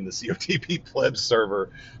on in the COTP plebs server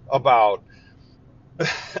about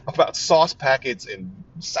about sauce packets and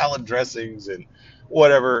salad dressings and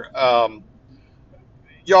whatever.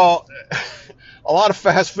 Y'all, a lot of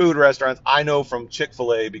fast food restaurants, I know from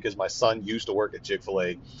Chick-fil-A, because my son used to work at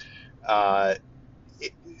Chick-fil-A, uh,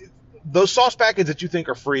 it, those sauce packets that you think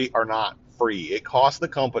are free are not free. It costs the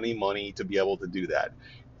company money to be able to do that.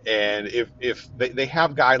 And if they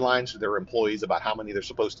have guidelines to their employees about how many they're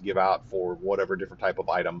supposed to give out for whatever different type of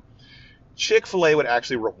item, Chick-fil-A would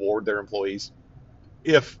actually reward their employees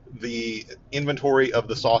if the inventory of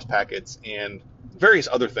the sauce packets and various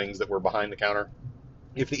other things that were behind the counter,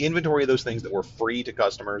 if the inventory of those things that were free to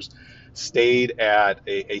customers stayed at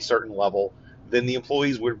a certain level, then the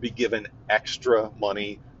employees would be given extra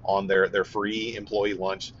money on their free employee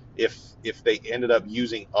lunch. If they ended up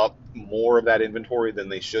using up more of that inventory than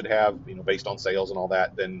they should have, based on sales and all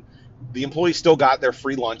that, then the employees still got their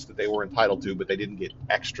free lunch that they were entitled to, but they didn't get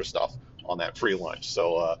extra stuff on that free lunch.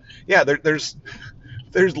 So yeah, there's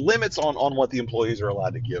limits on what the employees are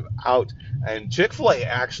allowed to give out. And Chick-fil-A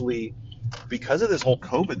actually, because of this whole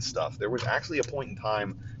COVID stuff, there was actually a point in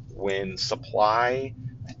time when supply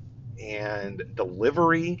and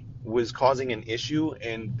delivery was causing an issue,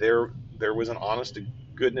 and there was an honest to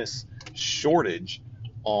goodness shortage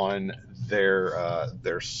on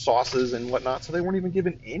their sauces and whatnot. So they weren't even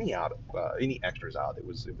giving any extras out. It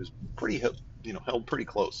was pretty held pretty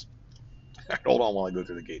close. Hold on while I go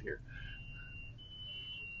through the gate here.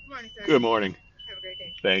 Good morning, sir. Good morning. Have a great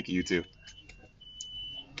day. Thank you, you too.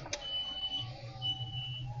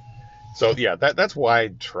 So yeah, that's why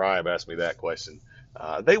Tribe asked me that question.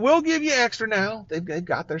 They will give you extra now. They've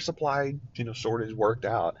got their supply shortage worked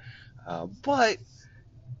out, but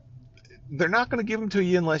they're not going to give them to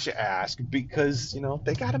you unless you ask, because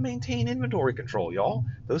they got to maintain inventory control, y'all.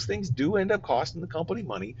 Those things do end up costing the company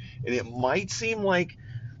money, and it might seem like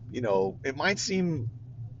it might seem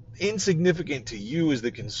insignificant to you as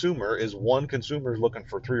the consumer, as one consumer is looking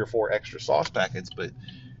for 3 or 4 extra sauce packets, but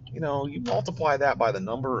you multiply that by the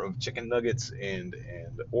number of chicken nuggets and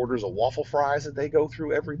orders of waffle fries that they go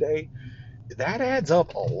through every day, that adds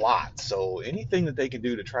up a lot. So anything that they can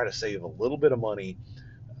do to try to save a little bit of money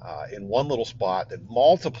in one little spot that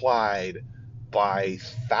multiplied by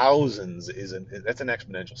thousands that's an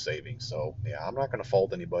exponential savings. So yeah, I'm not going to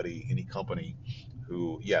fault any company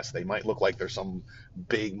who, yes, they might look like they're some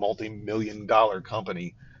big multi-million-dollar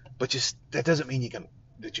company, but just that doesn't mean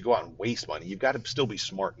that you go out and waste money. You've got to still be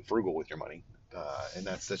smart and frugal with your money. And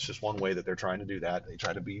that's just one way that they're trying to do that. They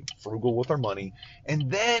try to be frugal with their money. And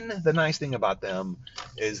then the nice thing about them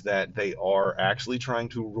is that they are actually trying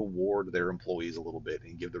to reward their employees a little bit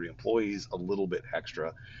and give their employees a little bit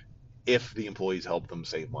extra if the employees help them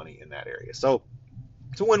save money in that area. So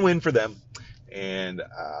it's a win-win for them. And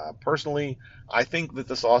personally, I think that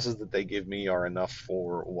the sauces that they give me are enough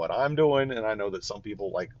for what I'm doing. And I know that some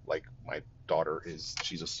people, like my daughter,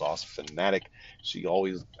 she's a sauce fanatic. She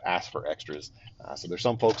always asks for extras. So there's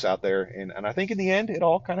some folks out there, and I think in the end it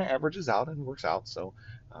all kind of averages out and works out. So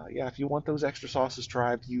yeah, if you want those extra sauces,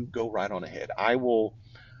 Tribe, you go right on ahead. I will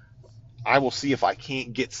see if I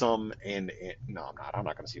can't get some, and no, I'm not. I'm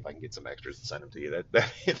not going to see if I can get some extras and send them to you.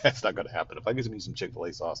 That's not going to happen. If I get me some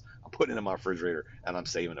Chick-fil-A sauce, I'm putting it in my refrigerator and I'm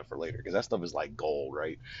saving it for later, because that stuff is like gold,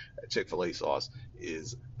 right? Chick-fil-A sauce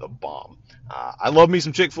is the bomb. I love me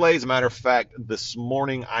some Chick-fil-A. As a matter of fact, this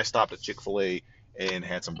morning I stopped at Chick-fil-A and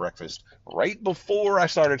had some breakfast right before I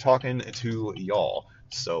started talking to y'all.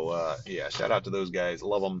 So yeah, shout out to those guys.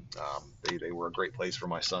 Love them. They were a great place for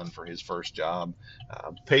my son for his first job.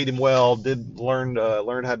 Paid him well. Did learn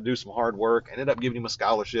how to do some hard work. Ended up giving him a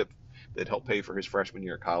scholarship that helped pay for his freshman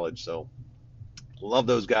year of college. So love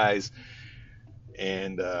those guys.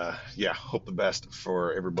 And yeah, hope the best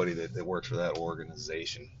for everybody that works for that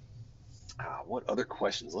organization. What other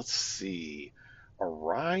questions? Let's see.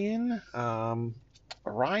 Orion.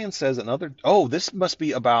 Orion says another. Oh, this must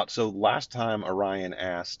be about. So last time Orion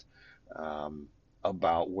asked um,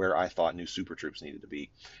 about where I thought new super troops needed to be,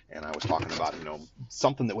 and I was talking about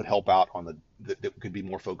something that would help out on that could be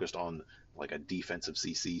more focused on like a defensive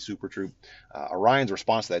CC super troop. Orion's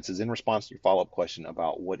response to that says, in response to your follow-up question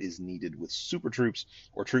about what is needed with super troops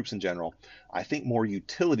or troops in general, I think more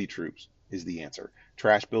utility troops is the answer.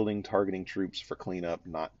 Trash building, targeting troops for cleanup,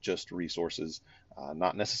 not just resources.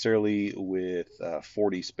 Not necessarily with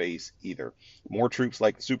 40 space either. More troops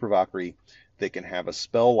like the Super Valkyrie that can have a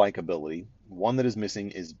spell-like ability. One that is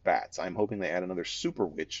missing is Bats. I'm hoping they add another Super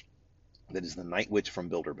Witch that is the Night Witch from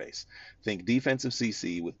Builder Base. Think defensive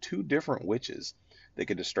CC with two different witches that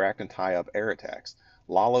could distract and tie up air attacks.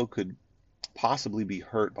 Lalo could possibly be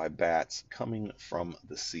hurt by bats coming from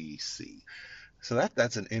the CC. So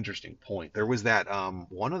that's an interesting point. There was that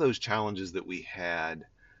one of those challenges that we had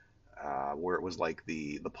where it was like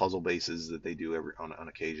the puzzle bases that they do every on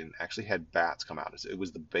occasion actually had bats come out. It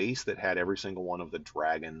was the base that had every single one of the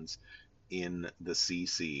dragons in the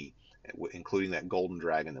CC, including that golden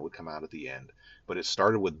dragon that would come out at the end. But it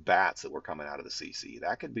started with bats that were coming out of the CC.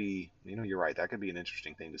 That could be, you're right. That could be an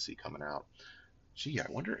interesting thing to see coming out. Gee, I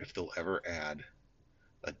wonder if they'll ever add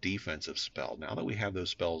a defensive spell now that we have those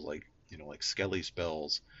spells like like Skelly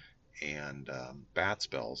spells and bat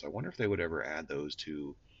spells. I wonder if they would ever add those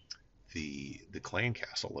to the clan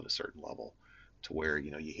castle at a certain level, to where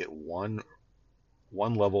you hit one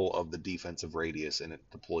level of the defensive radius and it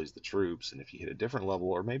deploys the troops, and if you hit a different level,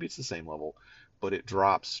 or maybe it's the same level, but it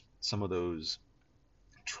drops some of those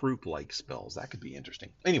troop like spells. That could be interesting.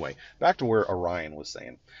 Anyway, back to where Orion was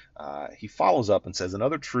saying. He follows up and says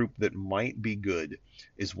another troop that might be good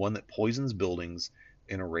is one that poisons buildings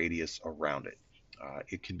in a radius around it.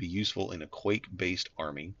 It can be useful in a quake based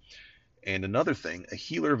army. And another thing, a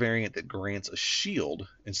healer variant that grants a shield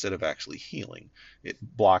instead of actually healing. It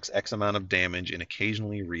blocks X amount of damage and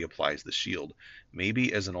occasionally reapplies the shield,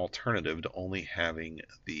 maybe as an alternative to only having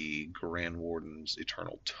the Grand Warden's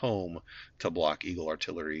Eternal Tome to block Eagle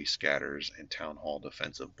Artillery, Scatters, and Town Hall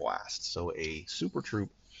defensive blasts. So a super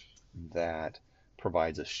troop that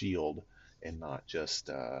provides a shield and not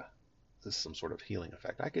just some sort of healing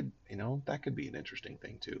effect. That could be an interesting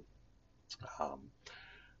thing too. Um,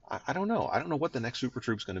 I don't know. I don't know what the next Super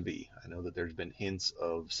Troop's going to be. I know that there's been hints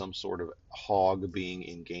of some sort of hog being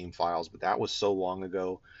in game files, but that was so long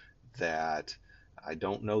ago that I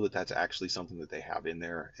don't know that that's actually something that they have in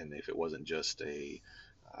there. And if it wasn't just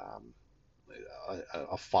um,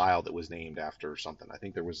 a file that was named after something, I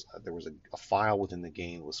think there was a file within the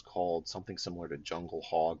game that was called something similar to Jungle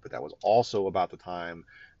Hog, but that was also about the time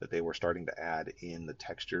that they were starting to add in the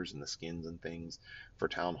textures and the skins and things for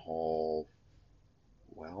Town Hall.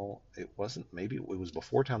 Well, it wasn't. Maybe it was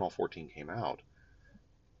before Town Hall 14 came out,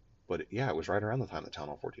 but yeah, it was right around the time that Town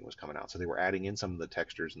Hall 14 was coming out. So they were adding in some of the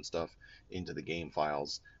textures and stuff into the game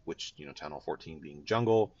files, which Town Hall 14 being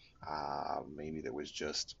Jungle. Maybe there was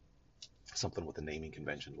just something with the naming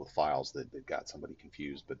conventions with files that got somebody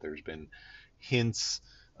confused. But there's been hints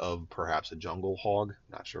of perhaps a Jungle Hog.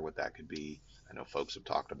 Not sure what that could be. I know folks have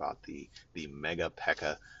talked about the Mega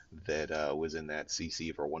P.E.K.K.A. that was in that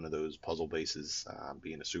CC for one of those puzzle bases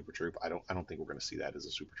being a super troop. I don't think we're going to see that as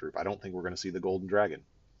a super troop. I don't think we're going to see the Golden Dragon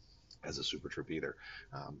as a super troop either.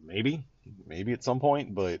 Maybe at some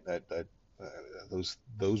point, but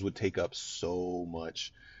those would take up so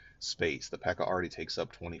much space. The P.E.K.K.A. already takes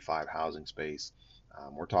up 25 housing space.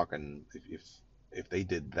 We're talking if they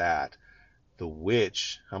did that, the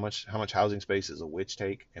witch, how much housing space does a witch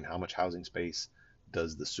take, and how much housing space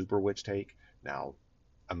does the super witch take? Now,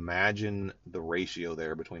 imagine the ratio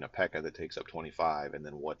there between a P.E.K.K.A. that takes up 25 and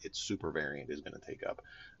then what its super variant is going to take up.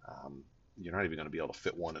 You're not even going to be able to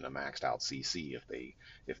fit one in a maxed out CC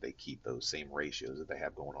if they keep those same ratios that they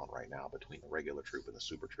have going on right now between the regular troop and the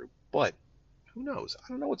super troop. But who knows? I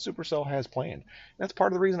don't know what Supercell has planned. That's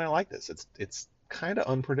part of the reason I like this. It's kind of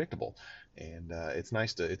unpredictable, and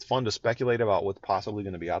it's fun to speculate about what's possibly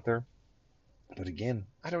going to be out there. But again,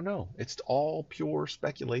 I don't know. It's all pure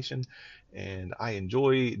speculation, and I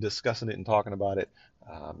enjoy discussing it and talking about it.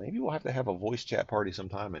 Maybe we'll have a voice chat party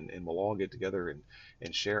sometime, and we'll all get together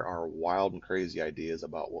and share our wild and crazy ideas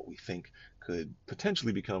about what we think could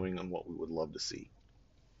potentially be coming and what we would love to see.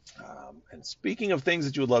 And speaking of things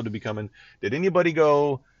that you would love to be coming, did anybody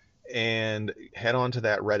go and head on to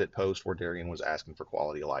that Reddit post where Darian was asking for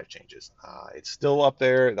quality of life changes? It's still up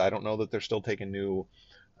there. I don't know that they're still taking new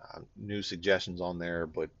new suggestions on there,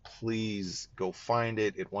 but please go find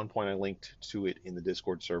it. At one point, I linked to it in the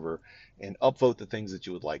Discord server, and upvote the things that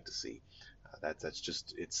you would like to see. That's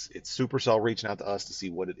just it's Supercell reaching out to us to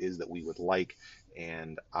see what it is that we would like,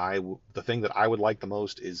 and the thing that I would like the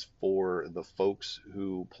most is for the folks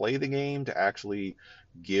who play the game to actually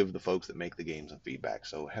give the folks that make the games some feedback.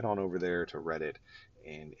 So head on over there to Reddit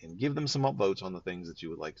and give them some upvotes on the things that you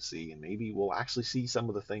would like to see, and maybe we'll actually see some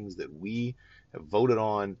of the things that we have voted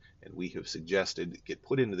on and we have suggested get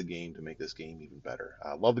put into the game to make this game even better.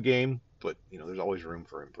 I love the game, but there's always room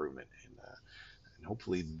for improvement, and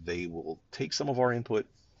hopefully they will take some of our input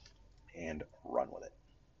and run with it.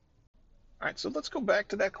 All right, so let's go back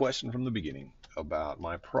to that question from the beginning about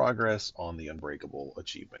my progress on the Unbreakable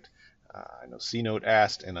achievement. I know C Note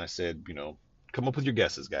asked, and I said, come up with your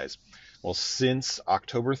guesses, guys. Well, since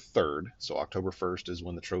October 3rd, so October 1st is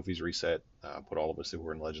when the trophies reset, put all of us who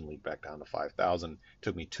were in Legend League back down to 5,000.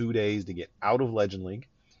 Took me 2 days to get out of Legend League.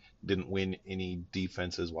 Didn't win any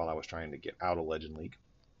defenses while I was trying to get out of Legend League.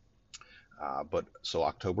 But so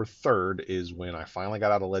October 3rd is when I finally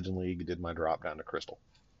got out of Legend League, did my drop down to Crystal.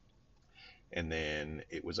 And then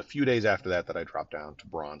it was a few days after that that I dropped down to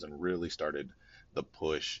Bronze and really started the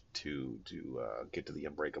push to get to the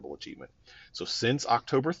Unbreakable achievement. So since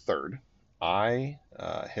October 3rd, I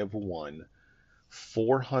have won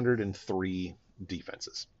 403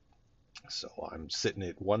 defenses. So I'm sitting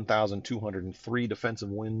at 1,203 defensive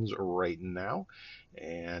wins right now,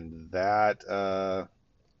 and that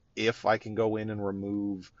if I can go in and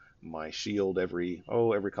remove my shield every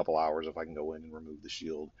couple hours, if I can go in and remove the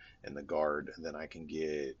shield and the guard, then I can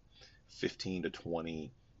get 15 to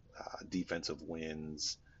 20 defensive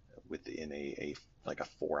wins within a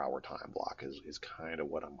 4-hour time block is kind of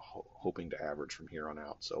what I'm hoping to average from here on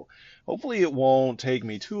out. So hopefully it won't take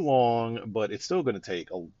me too long, but it's still going to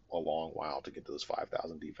take a long while to get to those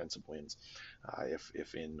 5,000 defensive wins.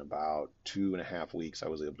 If in about 2.5 weeks I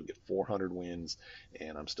was able to get 400 wins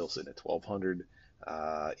and I'm still sitting at 1,200,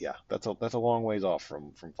 yeah, that's a long ways off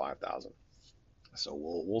from 5,000. So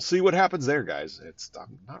we'll see what happens there, guys.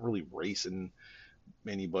 I'm not really racing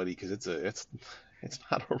anybody because it's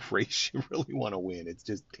not a race you really want to win. It's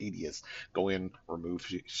just tedious. Go in, remove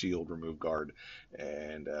shield, remove guard,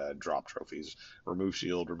 and drop trophies. Remove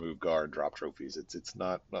shield, remove guard, drop trophies. It's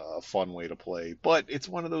not a fun way to play, but it's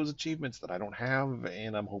one of those achievements that I don't have,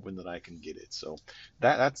 and I'm hoping that I can get it. So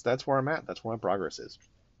that's where I'm at. That's where my progress is.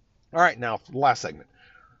 All right, now for the last segment.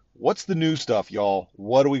 What's the new stuff, y'all?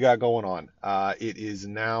 What do we got going on? It is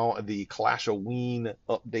now the Clashoween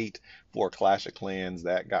update for Clash of Clans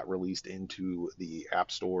that got released into the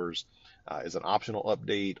app stores as an optional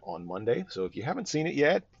update on Monday. So if you haven't seen it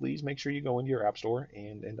yet, please make sure you go into your app store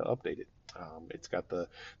and update it. It's got the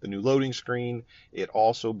new loading screen. It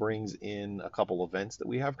also brings in a couple events that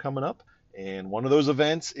we have coming up. And one of those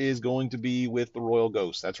events is going to be with the Royal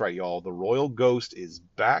Ghost. That's right, y'all. The Royal Ghost is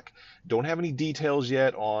back. Don't have any details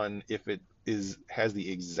yet on if it has the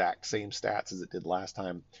exact same stats as it did last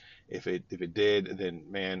time. If it did, then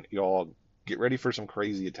man, y'all get ready for some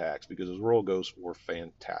crazy attacks because those Royal Ghosts were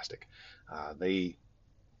fantastic. They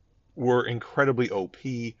were incredibly OP.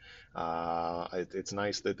 It's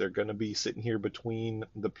nice that they're going to be sitting here between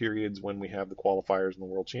the periods when we have the qualifiers and the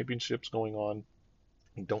World Championships going on.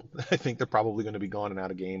 I think they're probably going to be gone and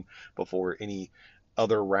out of game before any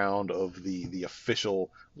other round of the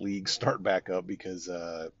official league start back up because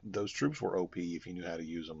those troops were OP if you knew how to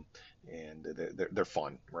use them, and they're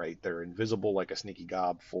fun, right? They're invisible like a sneaky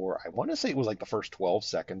gob for I want to say it was like the first 12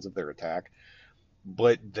 seconds of their attack,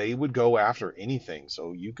 but they would go after anything.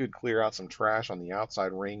 So you could clear out some trash on the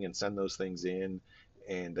outside ring and send those things in,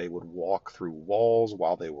 and they would walk through walls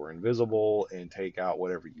while they were invisible and take out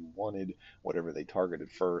whatever you wanted, whatever they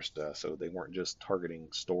targeted first. So they weren't just targeting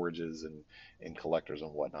storages and collectors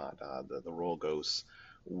and whatnot. The Royal Ghosts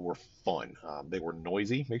were fun. They were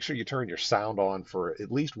noisy. Make sure you turn your sound on for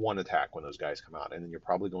at least one attack when those guys come out, and then you're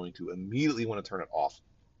probably going to immediately want to turn it off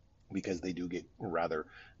because they do get rather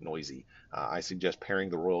noisy. I suggest pairing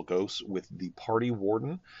the Royal Ghost with the Party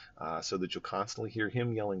Warden so that you'll constantly hear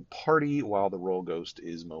him yelling party while the Royal Ghost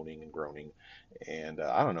is moaning and groaning. And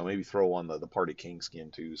I don't know, maybe throw on the Party King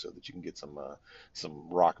skin too so that you can get some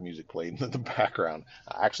rock music played in the background.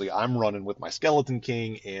 Actually, I'm running with my Skeleton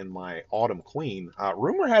King and my Autumn Queen.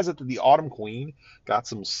 Rumor has it that the Autumn Queen got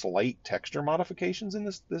some slight texture modifications in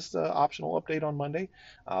this optional update on Monday.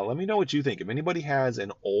 Let me know what you think. If anybody has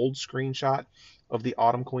an old screenshot of the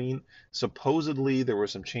Autumn Queen, supposedly there were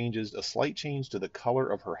some changes, a slight change to the color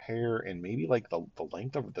of her hair and maybe like the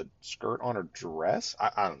length of the skirt on her dress.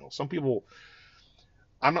 I don't know. Some people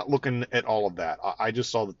I'm not looking at all of that. I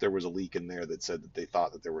just saw that there was a leak in there that said that they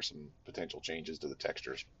thought that there were some potential changes to the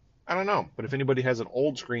textures. I don't know, but if anybody has an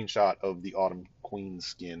old screenshot of the Autumn Queen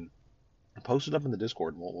skin, post it up in the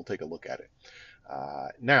Discord and we'll take a look at it.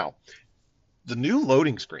 Now, the new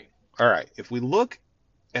loading screen. All right, if we look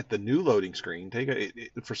at the new loading screen,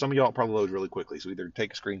 for some of y'all it probably loads really quickly. So either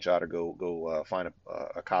take a screenshot or go find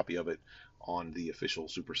a copy of it on the official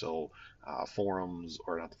Supercell forums,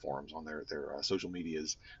 or not the forums, on their social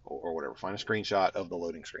medias, or whatever. Find a screenshot of the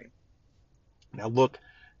loading screen. Now look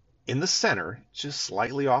in the center, just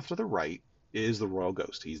slightly off to the right, is the Royal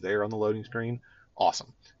Ghost. He's there on the loading screen.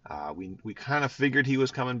 Awesome. We kind of figured he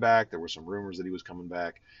was coming back. There were some rumors that he was coming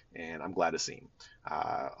back, and I'm glad to see him.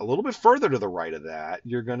 A little bit further to the right of that,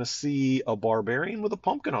 you're going to see a barbarian with a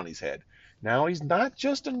pumpkin on his head. Now, he's not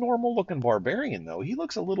just a normal looking barbarian, though. He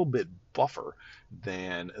looks a little bit buffer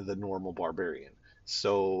than the normal barbarian.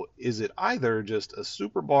 So is it either just a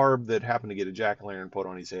super barb that happened to get a jack-o'-lantern put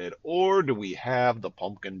on his head, or do we have the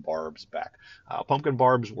pumpkin barbs back? Pumpkin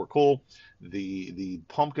barbs were cool. The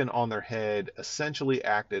pumpkin on their head essentially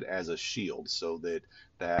acted as a shield, so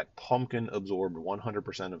that pumpkin absorbed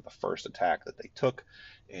 100% of the first attack that they took,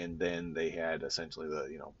 and then they had essentially the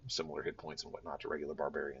similar hit points and whatnot to regular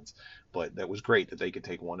barbarians. But that was great that they could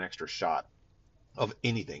take one extra shot of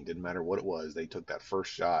anything, didn't matter what it was. They took that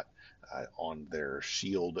first shot on their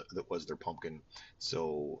shield that was their pumpkin.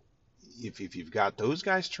 So if you've got those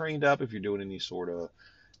guys trained up, if you're doing any sort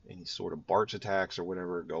of barch attacks or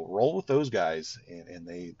whatever, go roll with those guys, and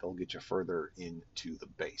they'll get you further into the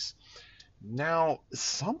base. Now,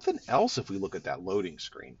 something else, if we look at that loading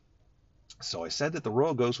screen. So I said that the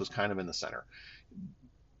Royal Ghost was kind of in the center,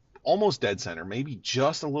 almost dead center, maybe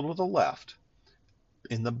just a little to the left.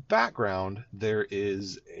 In the background, there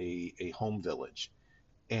is a home village.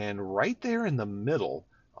 And right there in the middle,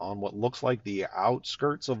 on what looks like the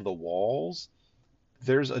outskirts of the walls,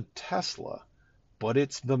 there's a Tesla, but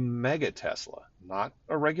it's the Mega Tesla, not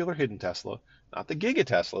a regular hidden Tesla, not the Giga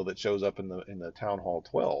Tesla that shows up in the Town Hall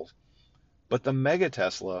 12, but the Mega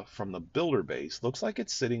Tesla from the builder base. Looks like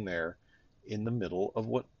it's sitting there in the middle of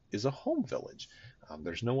what is a home village.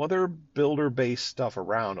 There's no other builder-based stuff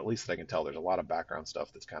around, at least that I can tell. There's a lot of background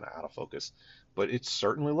stuff that's kind of out of focus, but it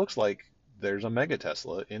certainly looks like there's a Mega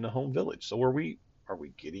Tesla in a home village. So are we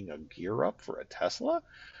getting a gear up for a Tesla?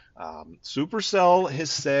 Supercell has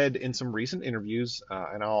said in some recent interviews,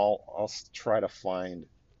 and I'll try to find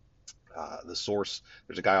the source.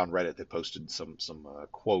 There's a guy on Reddit that posted some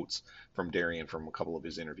quotes from Darian from a couple of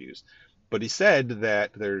his interviews, but he said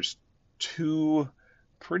that there's two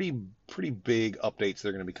pretty big updates that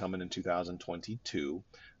are going to be coming in 2022.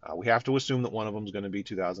 We have to assume that one of them is going to be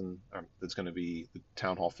that's going to be the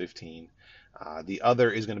Town Hall 15. The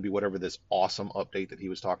other is going to be whatever this awesome update that he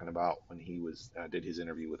was talking about when he did his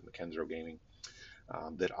interview with McKenzo Gaming.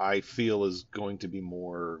 That I feel is going to be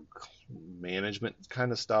more management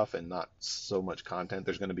kind of stuff and not so much content.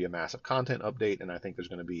 There's going to be a massive content update, and I think there's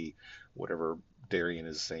going to be whatever Darian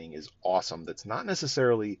is saying is awesome. That's not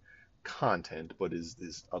necessarily content, but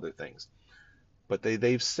is other things. But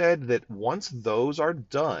they've said that once those are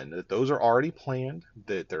done, that those are already planned,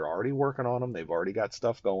 that they're already working on them, they've already got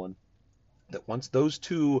stuff going, that once those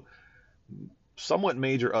two somewhat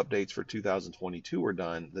major updates for 2022 are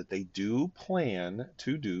done, that they do plan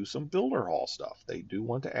to do some Builder Hall stuff. They do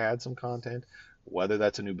want to add some content. Whether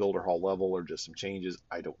that's a new Builder Hall level or just some changes,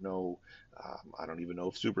 I don't know. I don't even know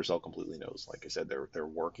if Supercell completely knows. Like I said, they're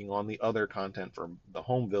working on the other content for the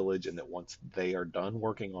home village, and that once they are done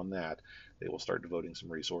working on that, they will start devoting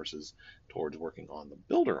some resources towards working on the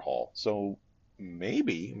Builder Hall. So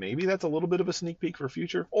maybe that's a little bit of a sneak peek for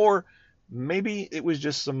future, or maybe it was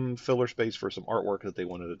just some filler space for some artwork that they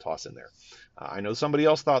wanted to toss in there. I know somebody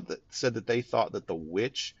else said that they thought that the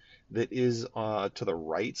witch that is to the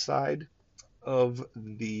right side of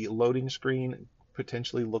the loading screen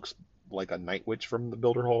potentially looks like a Night Witch from the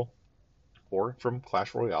Builder Hall or from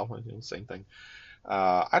Clash Royale. Same thing.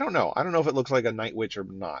 I don't know. I don't know if it looks like a Night Witch or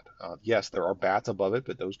not. Yes, there are bats above it,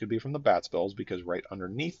 but those could be from the bat spells, because right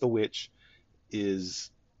underneath the witch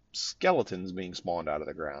is skeletons being spawned out of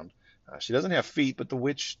the ground. She doesn't have feet, but the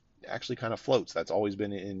witch actually kind of floats. That's always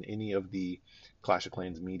been in any of the Clash of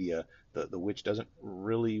Clans media. The witch doesn't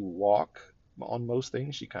really walk on most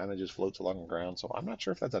things. She kind of just floats along the ground. So I'm not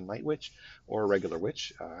sure if that's a Night Witch or a regular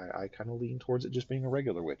witch. I kind of lean towards it just being a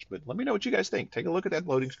regular witch. But let me know what you guys think. Take a look at that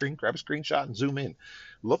loading screen, grab a screenshot, and zoom in.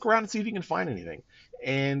 Look around and see if you can find anything.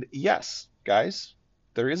 And yes, guys,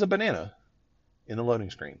 there is a banana in the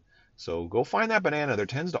loading screen. So go find that banana. There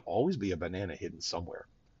tends to always be a banana hidden somewhere.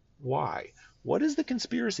 Why? What is the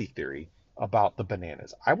conspiracy theory about the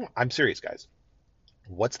bananas? I'm serious, guys.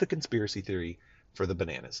 What's the conspiracy theory for the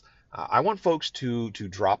bananas? I want folks to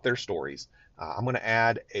drop their stories. I'm going to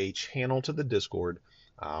add a channel to the Discord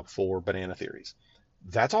for banana theories.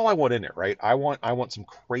 That's all I want in it, right? I want some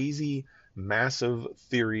crazy, massive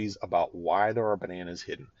theories about why there are bananas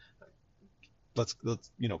hidden. Let's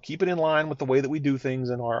keep it in line with the way that we do things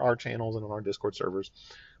in our channels and on our Discord servers,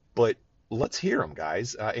 but let's hear them,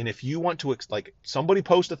 guys. And if you want to, like, somebody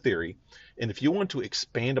post a theory, and if you want to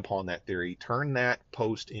expand upon that theory, turn that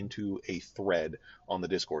post into a thread on the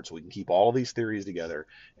Discord so we can keep all these theories together.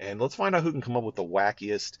 And let's find out who can come up with the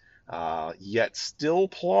wackiest, yet still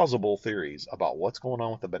plausible theories about what's going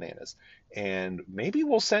on with the bananas. And maybe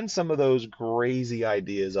we'll send some of those crazy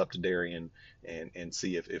ideas up to Darian and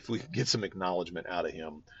see if we can get some acknowledgement out of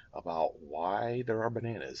him about why there are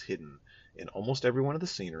bananas hidden in almost every one of the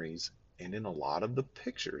sceneries and in a lot of the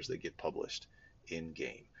pictures that get published in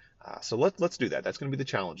game. So let's do that. That's going to be the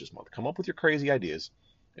challenge this month. Come up with your crazy ideas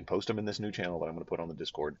and post them in this new channel that I'm going to put on the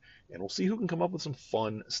Discord, and we'll see who can come up with some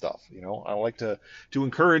fun stuff. I like to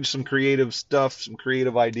encourage some creative stuff, some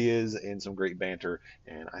creative ideas, and some great banter,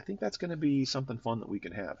 and I think that's going to be something fun that we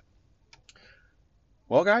can have.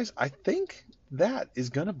 Well, guys, I think that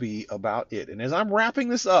is going to be about it. And as I'm wrapping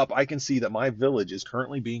this up, I can see that my village is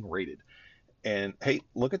currently being raided. And hey,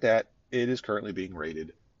 look at that. It is currently being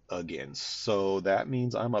rated again. So that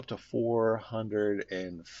means I'm up to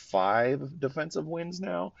 405 defensive wins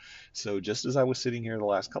now. So just as I was sitting here the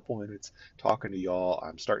last couple minutes talking to y'all,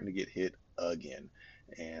 I'm starting to get hit again.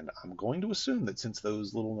 And I'm going to assume that since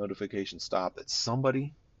those little notifications stopped, that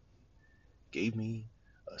somebody gave me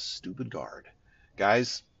a stupid guard.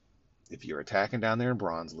 Guys, if you're attacking down there in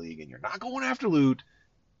Bronze League and you're not going after loot,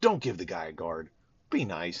 don't give the guy a guard. Be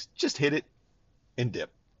nice. Just hit it and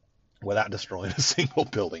dip without destroying a single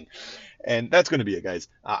building. And that's going to be it, guys.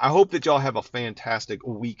 I hope that y'all have a fantastic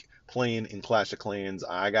week playing in Clash of Clans.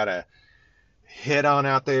 I got to head on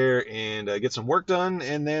out there and get some work done,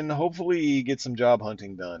 and then hopefully get some job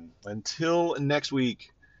hunting done. Until next week,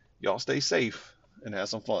 y'all stay safe and have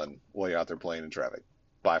some fun while you're out there playing in traffic.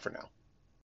 Bye for now.